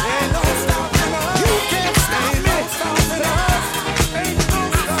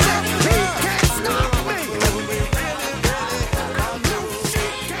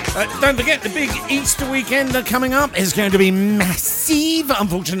 Don't forget, the big Easter weekend coming up is going to be massive.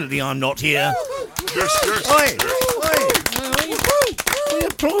 Unfortunately, I'm not here. Oi! What are you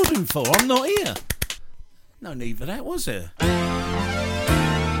applauding for? I'm not here. No need for that, was there?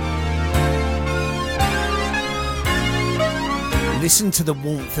 Listen to the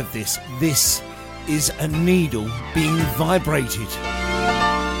warmth of this. This is a needle being vibrated,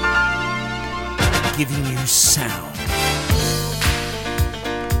 giving you sound.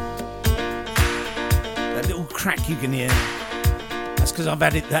 That little crack you can hear, that's because I've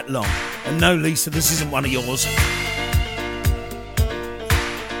had it that long. And no, Lisa, this isn't one of yours.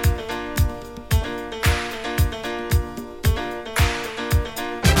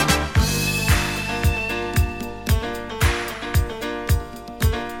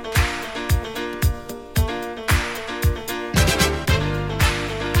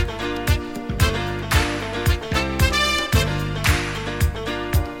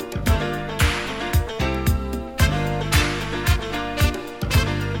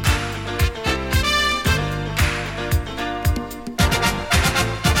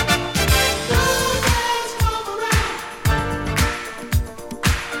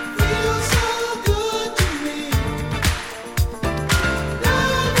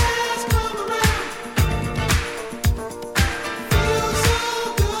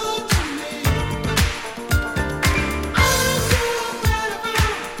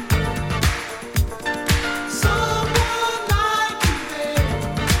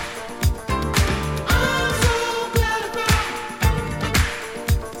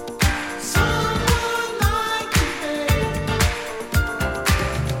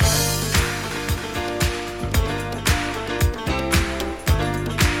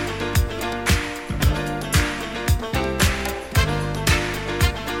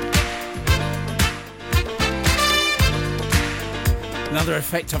 Another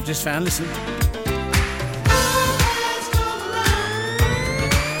effect I've just found, listen.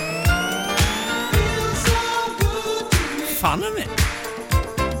 Fun, isn't it?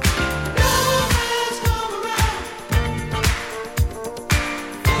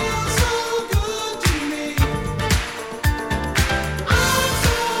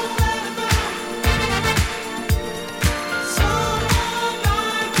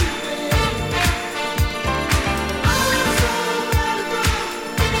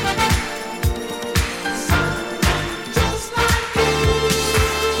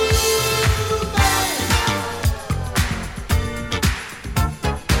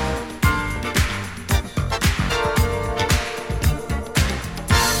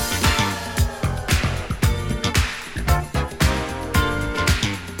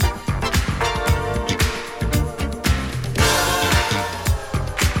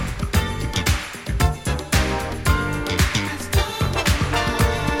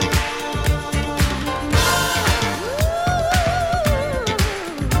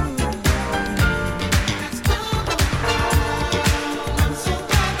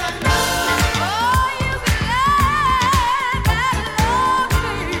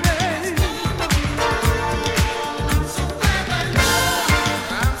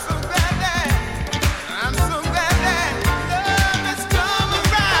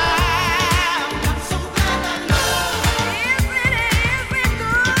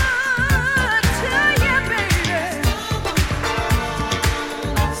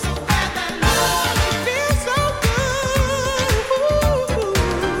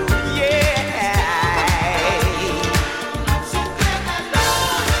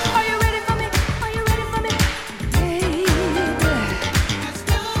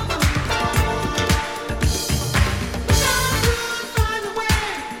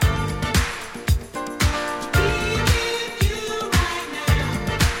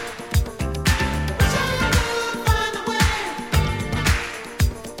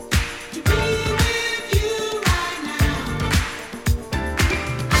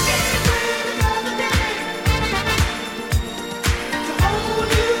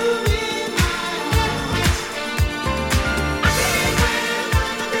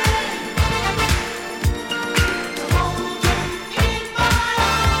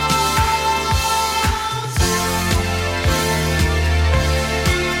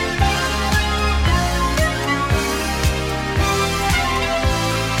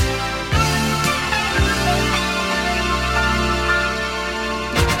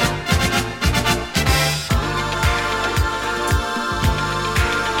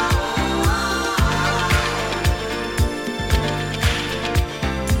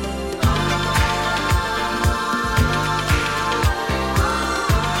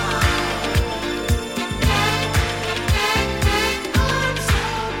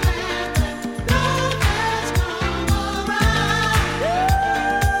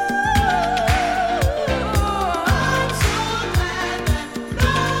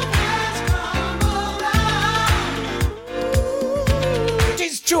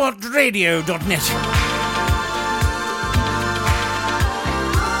 Radio.net.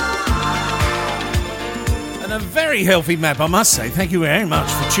 And a very healthy map, I must say. Thank you very much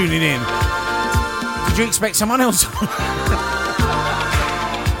for tuning in. Did you expect someone else?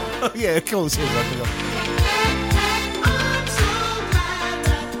 Oh, yeah, of course. I forgot.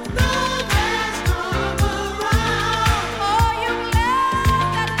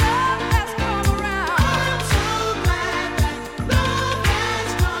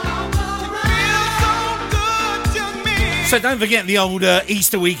 So don't forget the old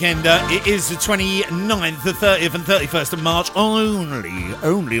Easter weekend. It is the 29th, the 30th and 31st of March,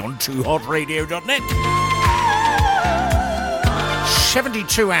 only on TooHotRadio.net.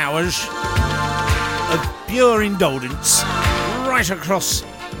 72 hours of pure indulgence right across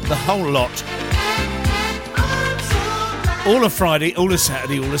the whole lot. All of Friday, all of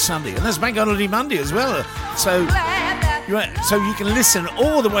Saturday, all of Sunday. And there's Bank Holiday Monday as well. So you can listen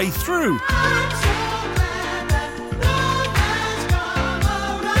all the way through.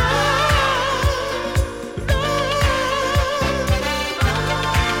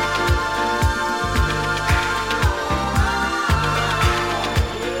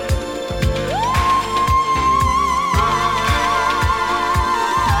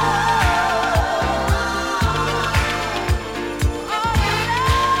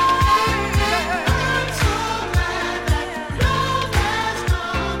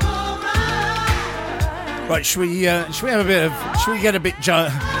 Right, should we get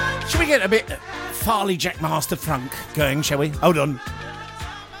a bit Farley Jack Master Funk going, shall we? Hold on.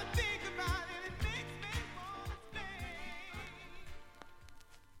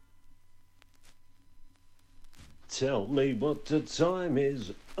 Tell me what the time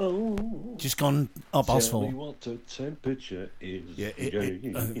is. Oh, just gone up past 4. Tell me what the temperature is. Yeah,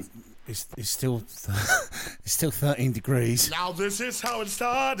 it's still 13 degrees. Now this is how it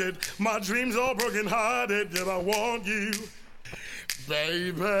started. My dreams are broken hearted. Yet I want you,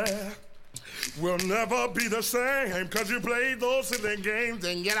 baby. We'll never be the same. Cause you played those silly games.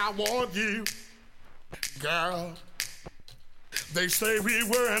 And yet I want you, girl. They say we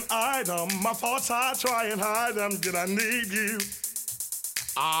were an item. My thoughts I try and hide them. Yet I need you.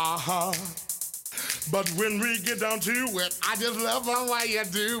 But when we get down to it, I just love the way you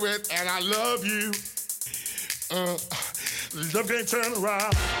do it, and I love you. Love can't turn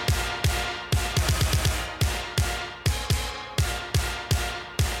around.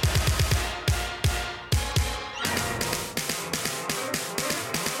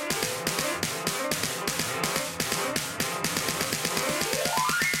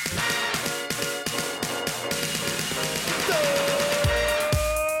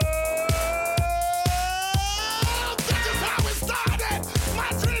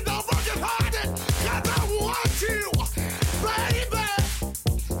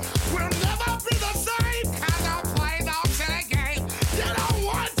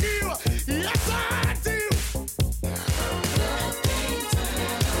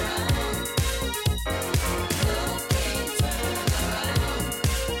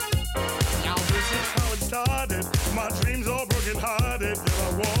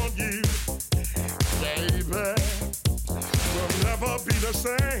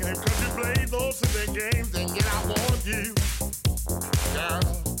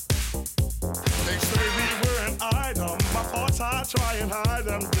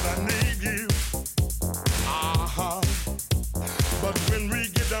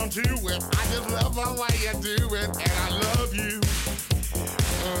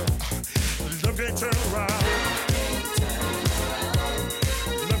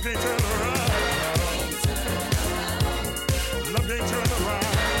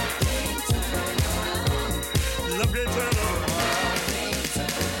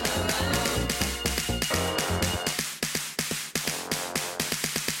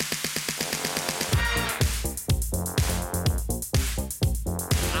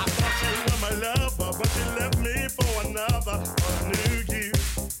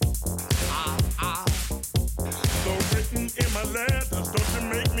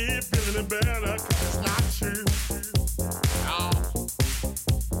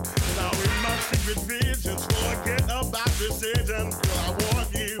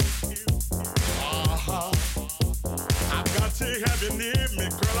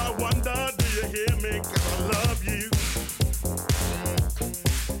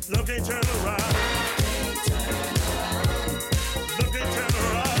 Love can't turn around.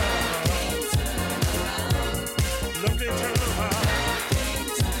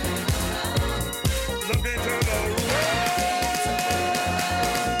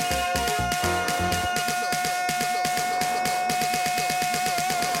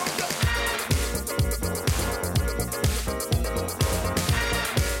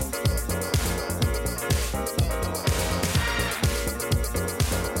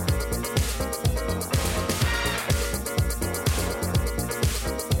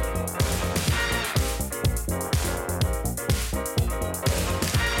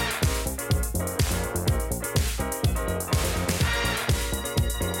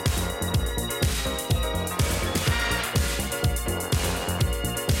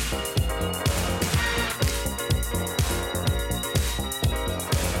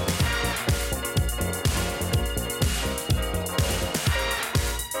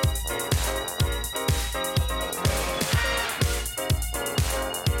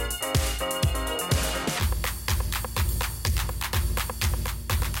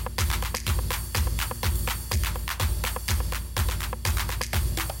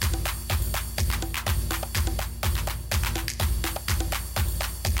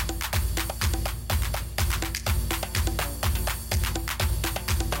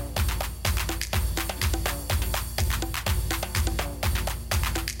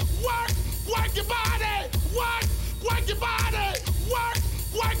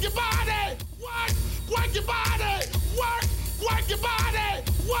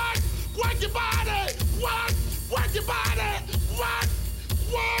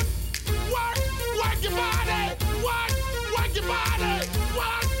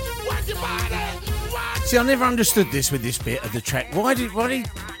 See, I never understood this with this bit of the track. Why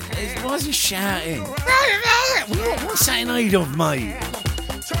is he shouting? What's that in aid of, mate?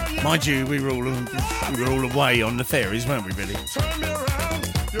 Mind you, we were all away on the ferries, weren't we, really?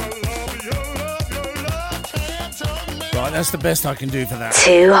 Right, that's the best I can do for that.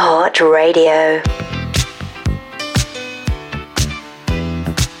 Too Hot Radio.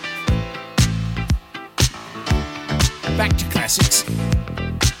 Back to classics.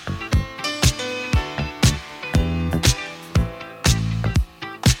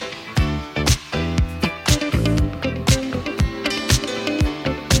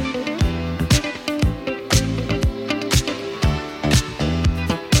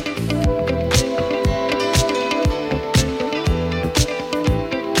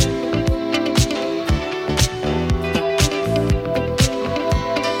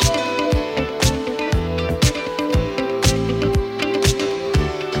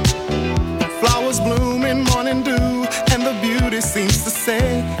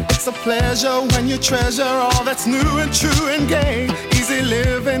 Pleasure when you treasure all that's new and true and gay. Easy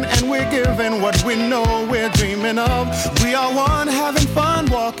living and we're giving what we know we're dreaming of. We are one having fun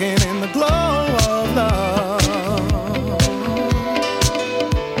walking in the glow of love.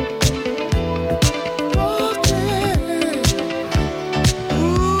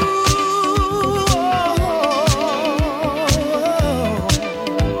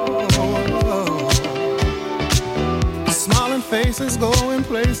 Faces going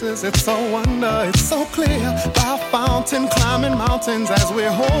places, it's so wonder, it's so clear. By a fountain, climbing mountains as we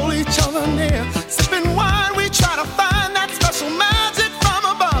hold each other near. Sipping wine, we try to find that special magic from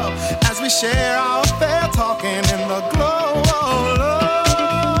above as we share our affair, talking in the glow of love.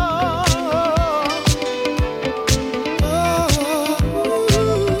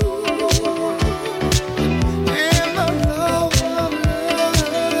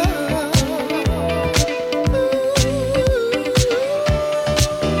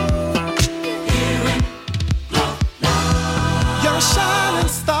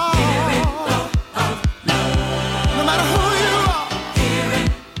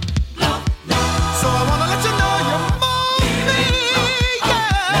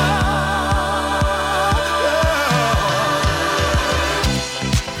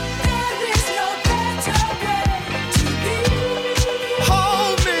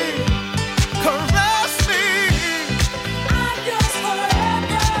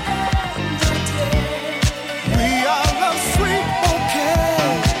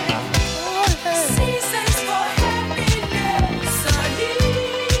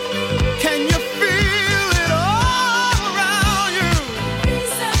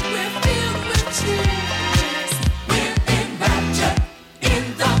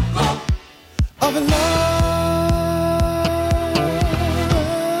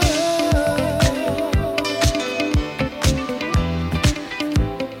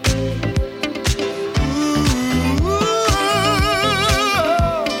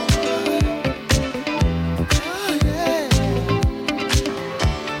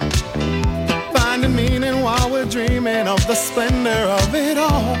 The splendor of it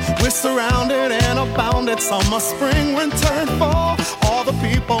all. We're surrounded and abounded. Summer, spring, winter, and fall. All the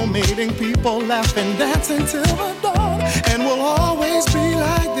people meeting people, laughing, dancing till the dawn. And we'll always be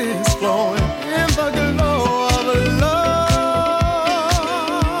like this, flowing in the glow of love.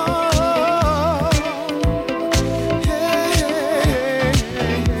 Yeah, yeah,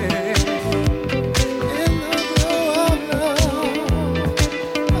 yeah, yeah. In the glow of love.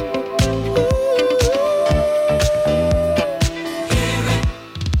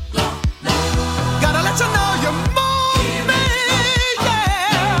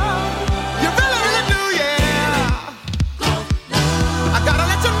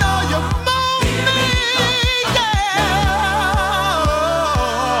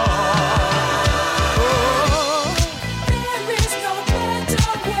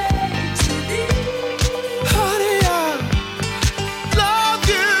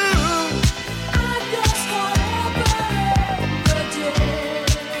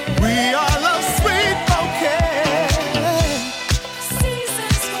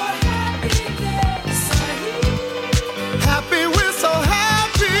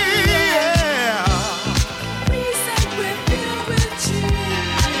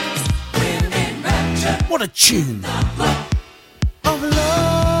 What a tune!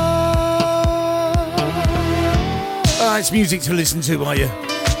 It's music to listen to while you're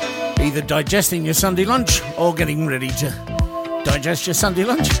either digesting your Sunday lunch or getting ready to digest your Sunday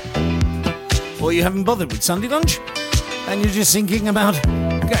lunch. Or you haven't bothered with Sunday lunch and you're just thinking about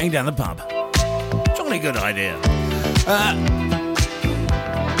going down the pub. Jolly good idea.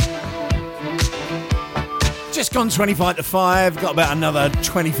 just gone 25 to 5. Got about another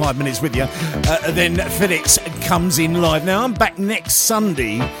 25 minutes with you. Then FedEx comes in live. Now, I'm back next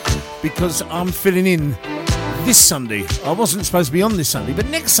Sunday because I'm filling in this Sunday. I wasn't supposed to be on this Sunday, but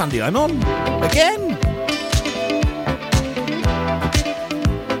next Sunday I'm on again.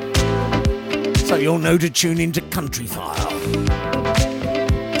 So you'll know to tune into Country File.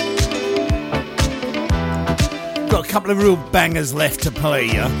 Got a couple of real bangers left to play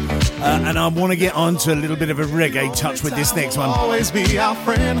you, and I want to get on to a little bit of a reggae touch with this next one. Always be our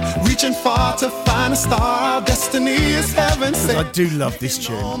friend, reaching far to find a star. Our destiny is heaven sent. I do love this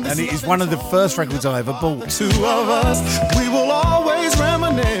tune, and it is one of the first records I ever bought. Two of us, we will always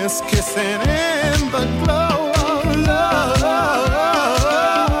reminisce, kissing in the glow of love.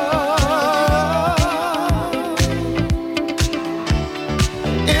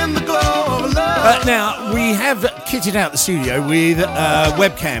 Now, we have kitted out the studio with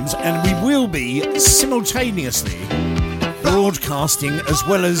webcams, and we will be simultaneously broadcasting as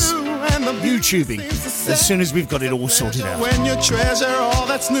well as YouTubing as soon as we've got it all sorted out. When you treasure all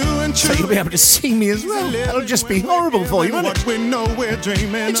that's new and true, so you'll be able to see me as well. That'll just be horrible for you, won't it? We know we're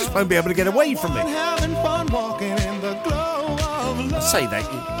dreaming. You just won't be able to get away from me. Having fun walking in the glow of love. I say that.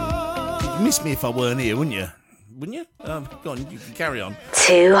 You'd miss me if I weren't here, wouldn't you? Wouldn't you? Go on, you can carry on.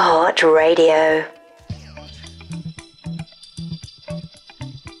 Too Hot Radio.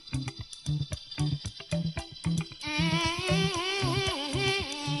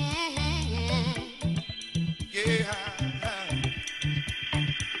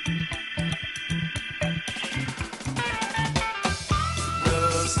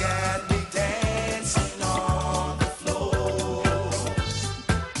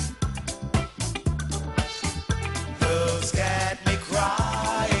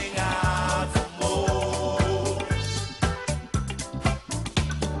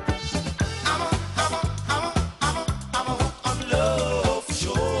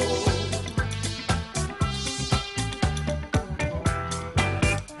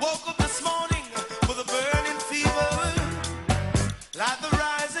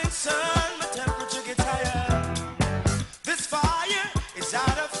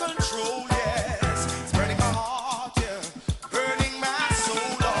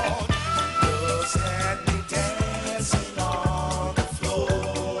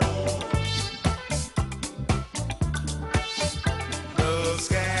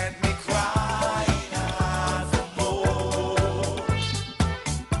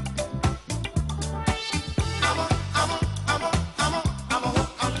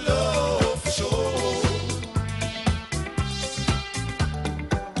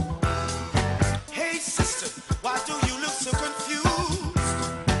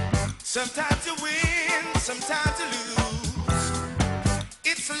 Sometimes you win, sometimes you lose.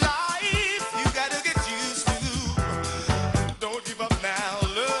 It's life you gotta get used to. Don't give up now,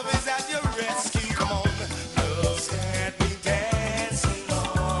 love is at your rescue. Come on, love's got me dancing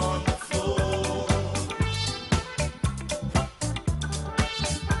on the floor.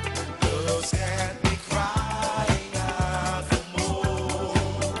 Love's got me crying out for more.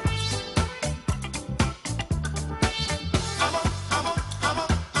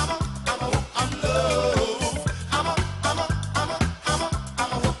 I'm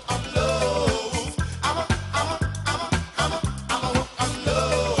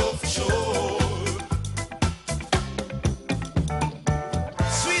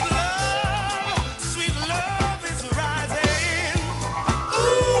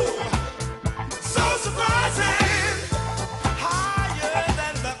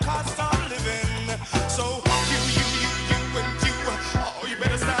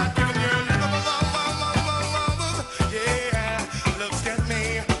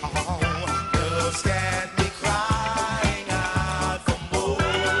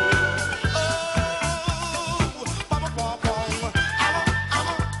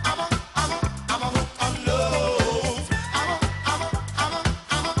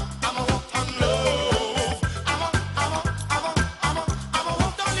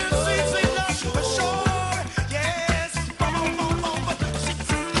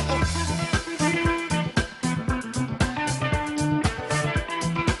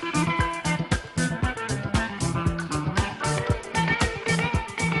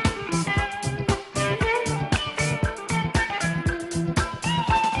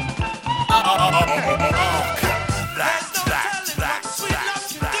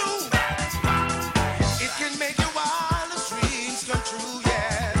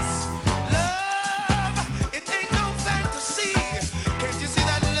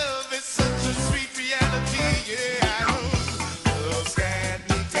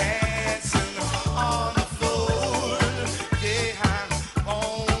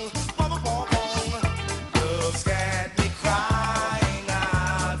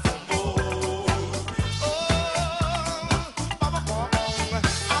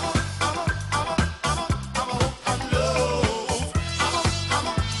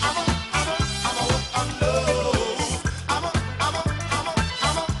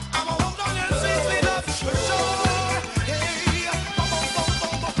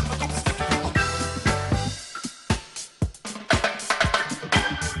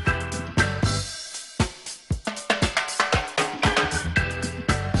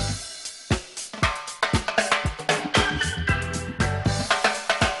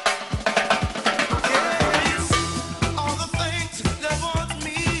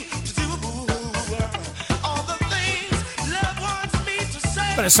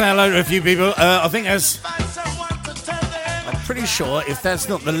Better say hello to a few people. I think there's... I'm pretty sure if that's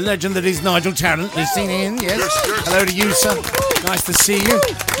not the legend that is Nigel Tarrant listening in, yes. Hello to you, sir. Nice to see you.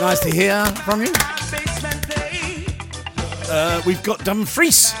 Nice to hear from you. We've got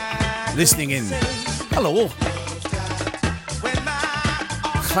Dumfries listening in. Hello.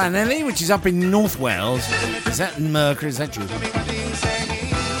 Llanelli, which is up in North Wales. Is that Mercury? Is that you?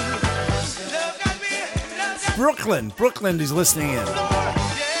 Brooklyn is listening in.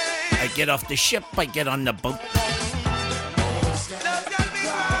 I get off the ship, I get on the boat.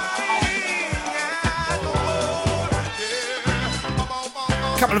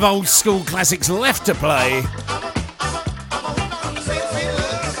 Couple of old school classics left to play.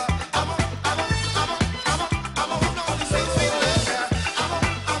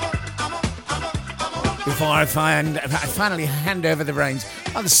 Before I finally hand over the reins.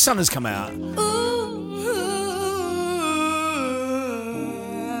 Oh, the sun has come out.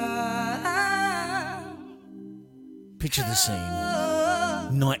 Picture the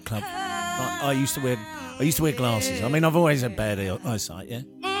scene. Nightclub. I used to wear glasses. I mean, I've always had bad eyesight, yeah?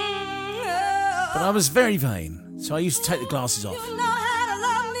 But I was very vain, so I used to take the glasses off. And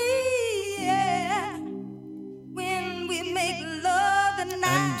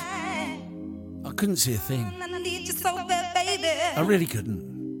I couldn't see a thing. I really couldn't.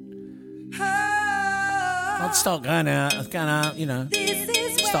 I'd start going out, you know,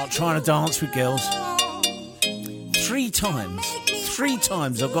 start trying to dance with girls. Three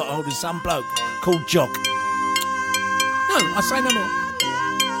times I've got hold of some bloke called Jock. No, I say no more.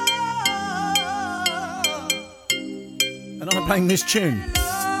 And I'm playing this tune.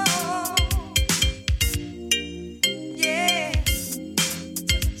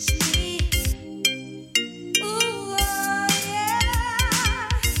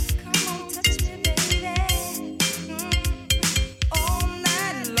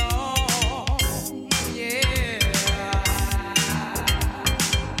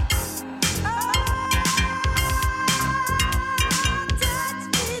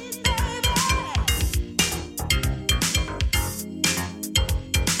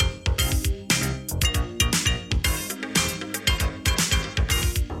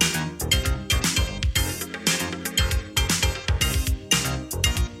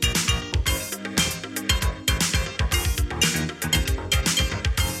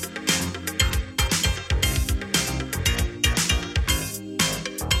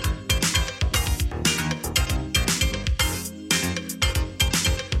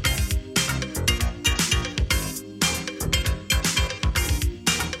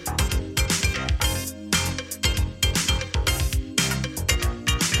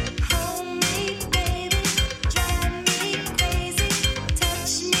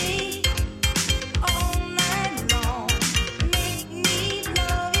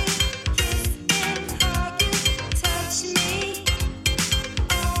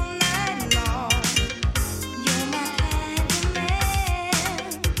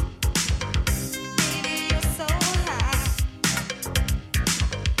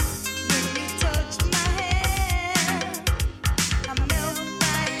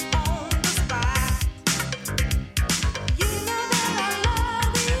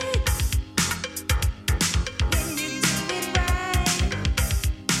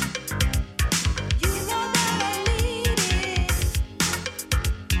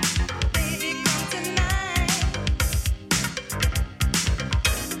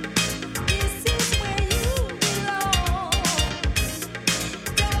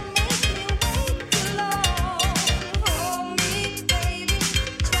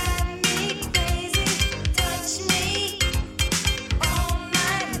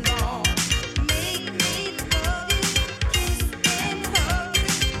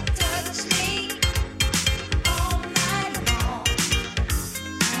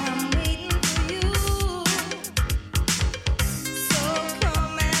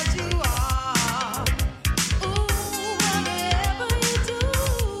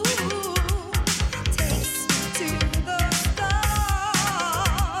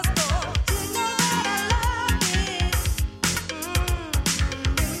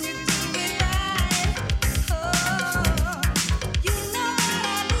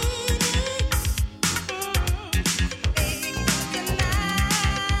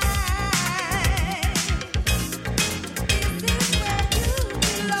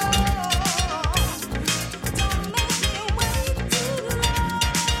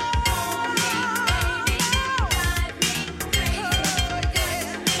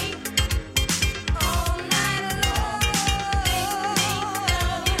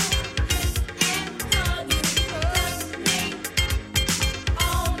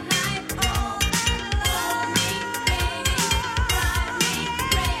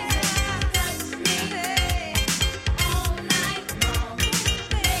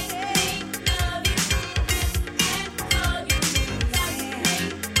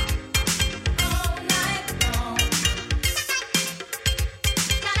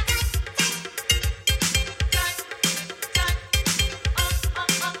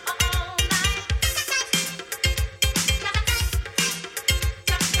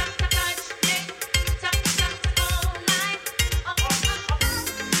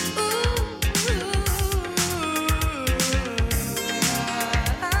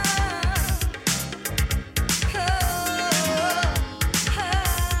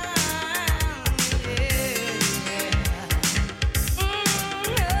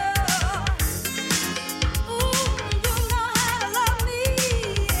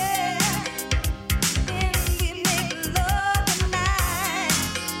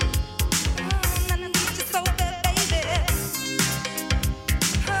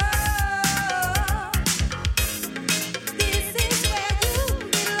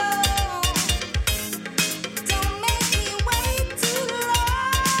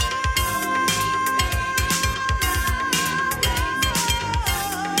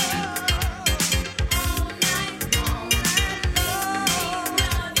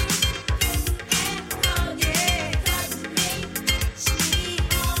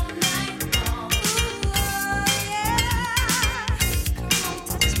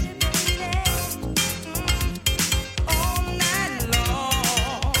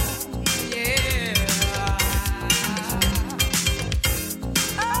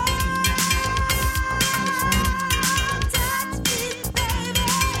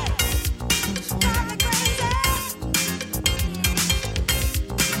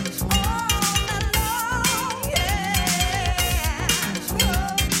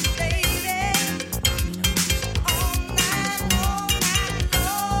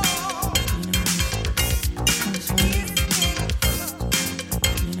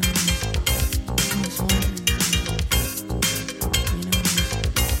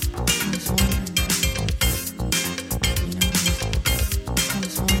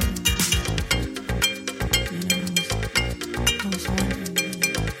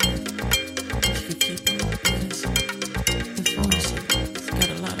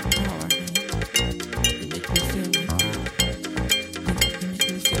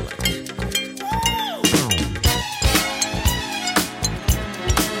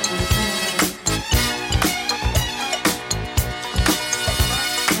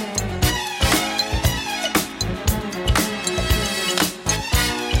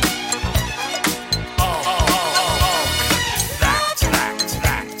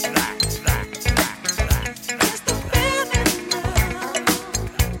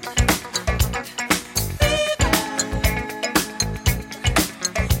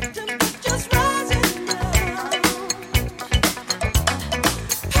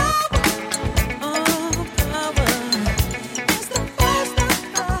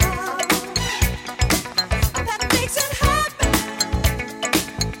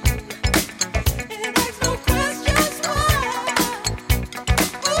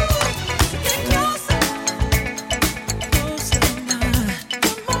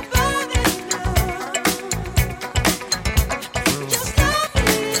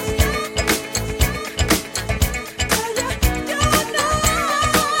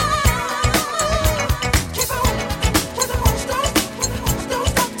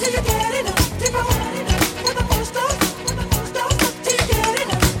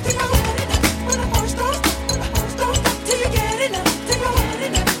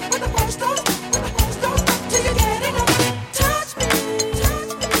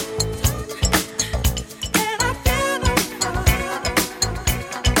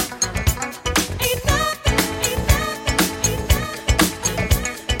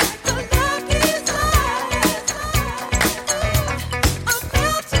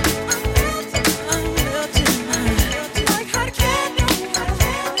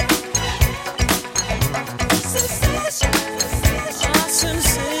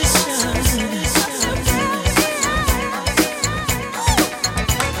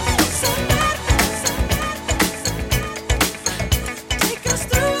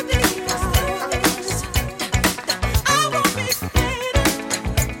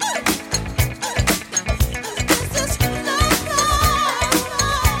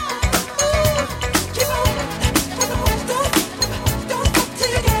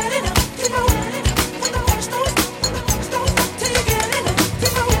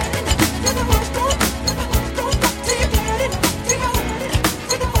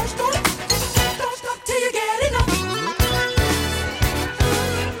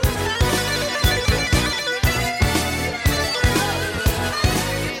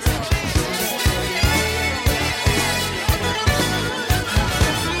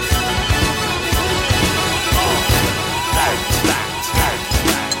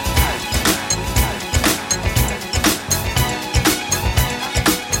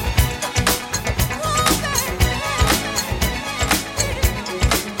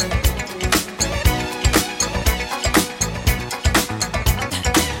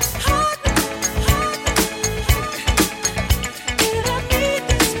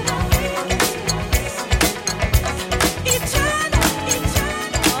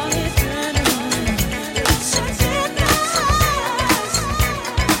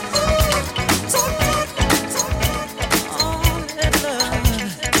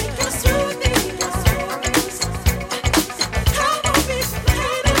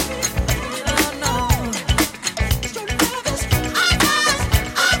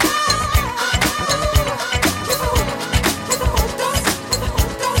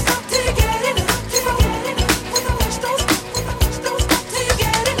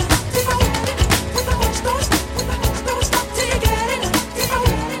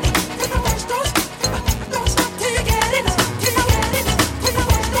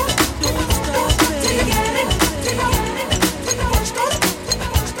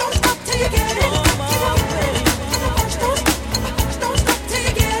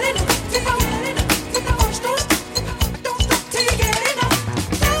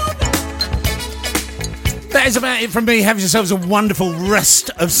 that is about it from me. Have yourselves a wonderful rest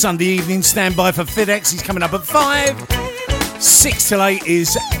of Sunday evening. Stand by for FedEx. He's coming up at 5. 6 till 8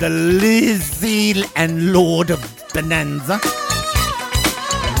 is the Lizzie and Lord Bonanza.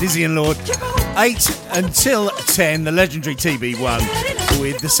 Lizzie and Lord. 8 until 10, the legendary TB1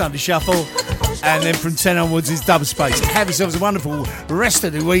 with the Sunday Shuffle. And then from 10 onwards is Dub Space. Have yourselves a wonderful rest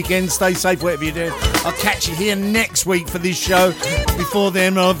of the weekend. Stay safe, whatever you do. I'll catch you here next week for this show. Before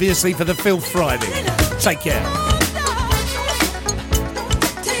then, obviously, for the Filth Friday. Take care.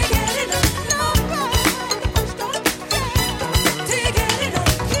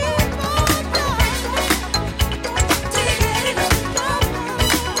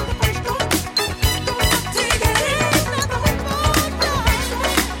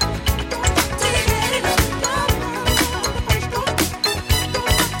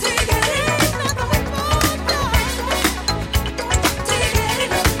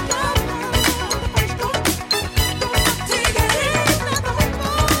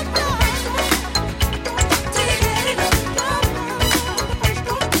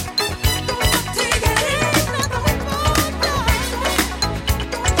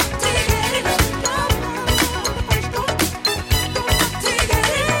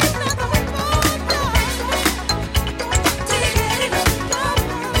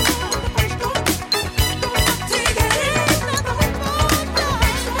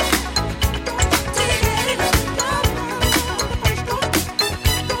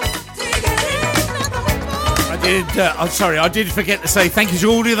 I did forget to say thank you to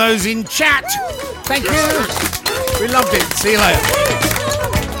all of those in chat. Thank you. We loved it. See you later.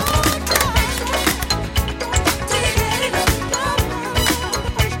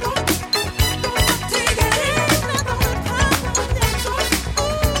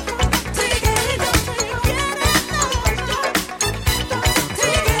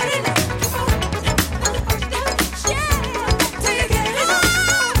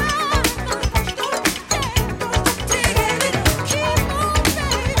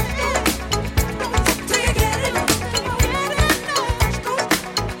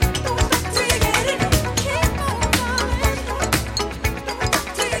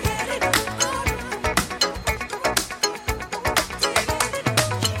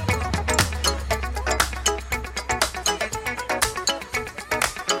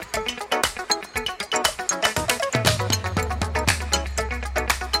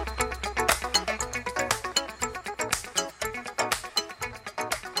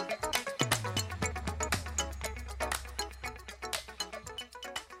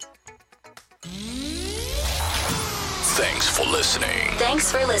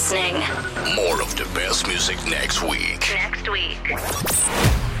 Thanks for listening. More of the best music next week.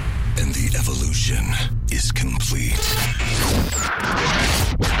 And the evolution is complete.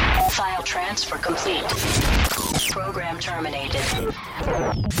 File transfer complete. Program terminated.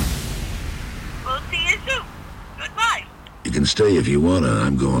 We'll see you soon. Goodbye. You can stay if you wanna.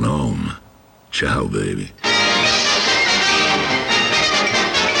 I'm going home. Ciao, baby.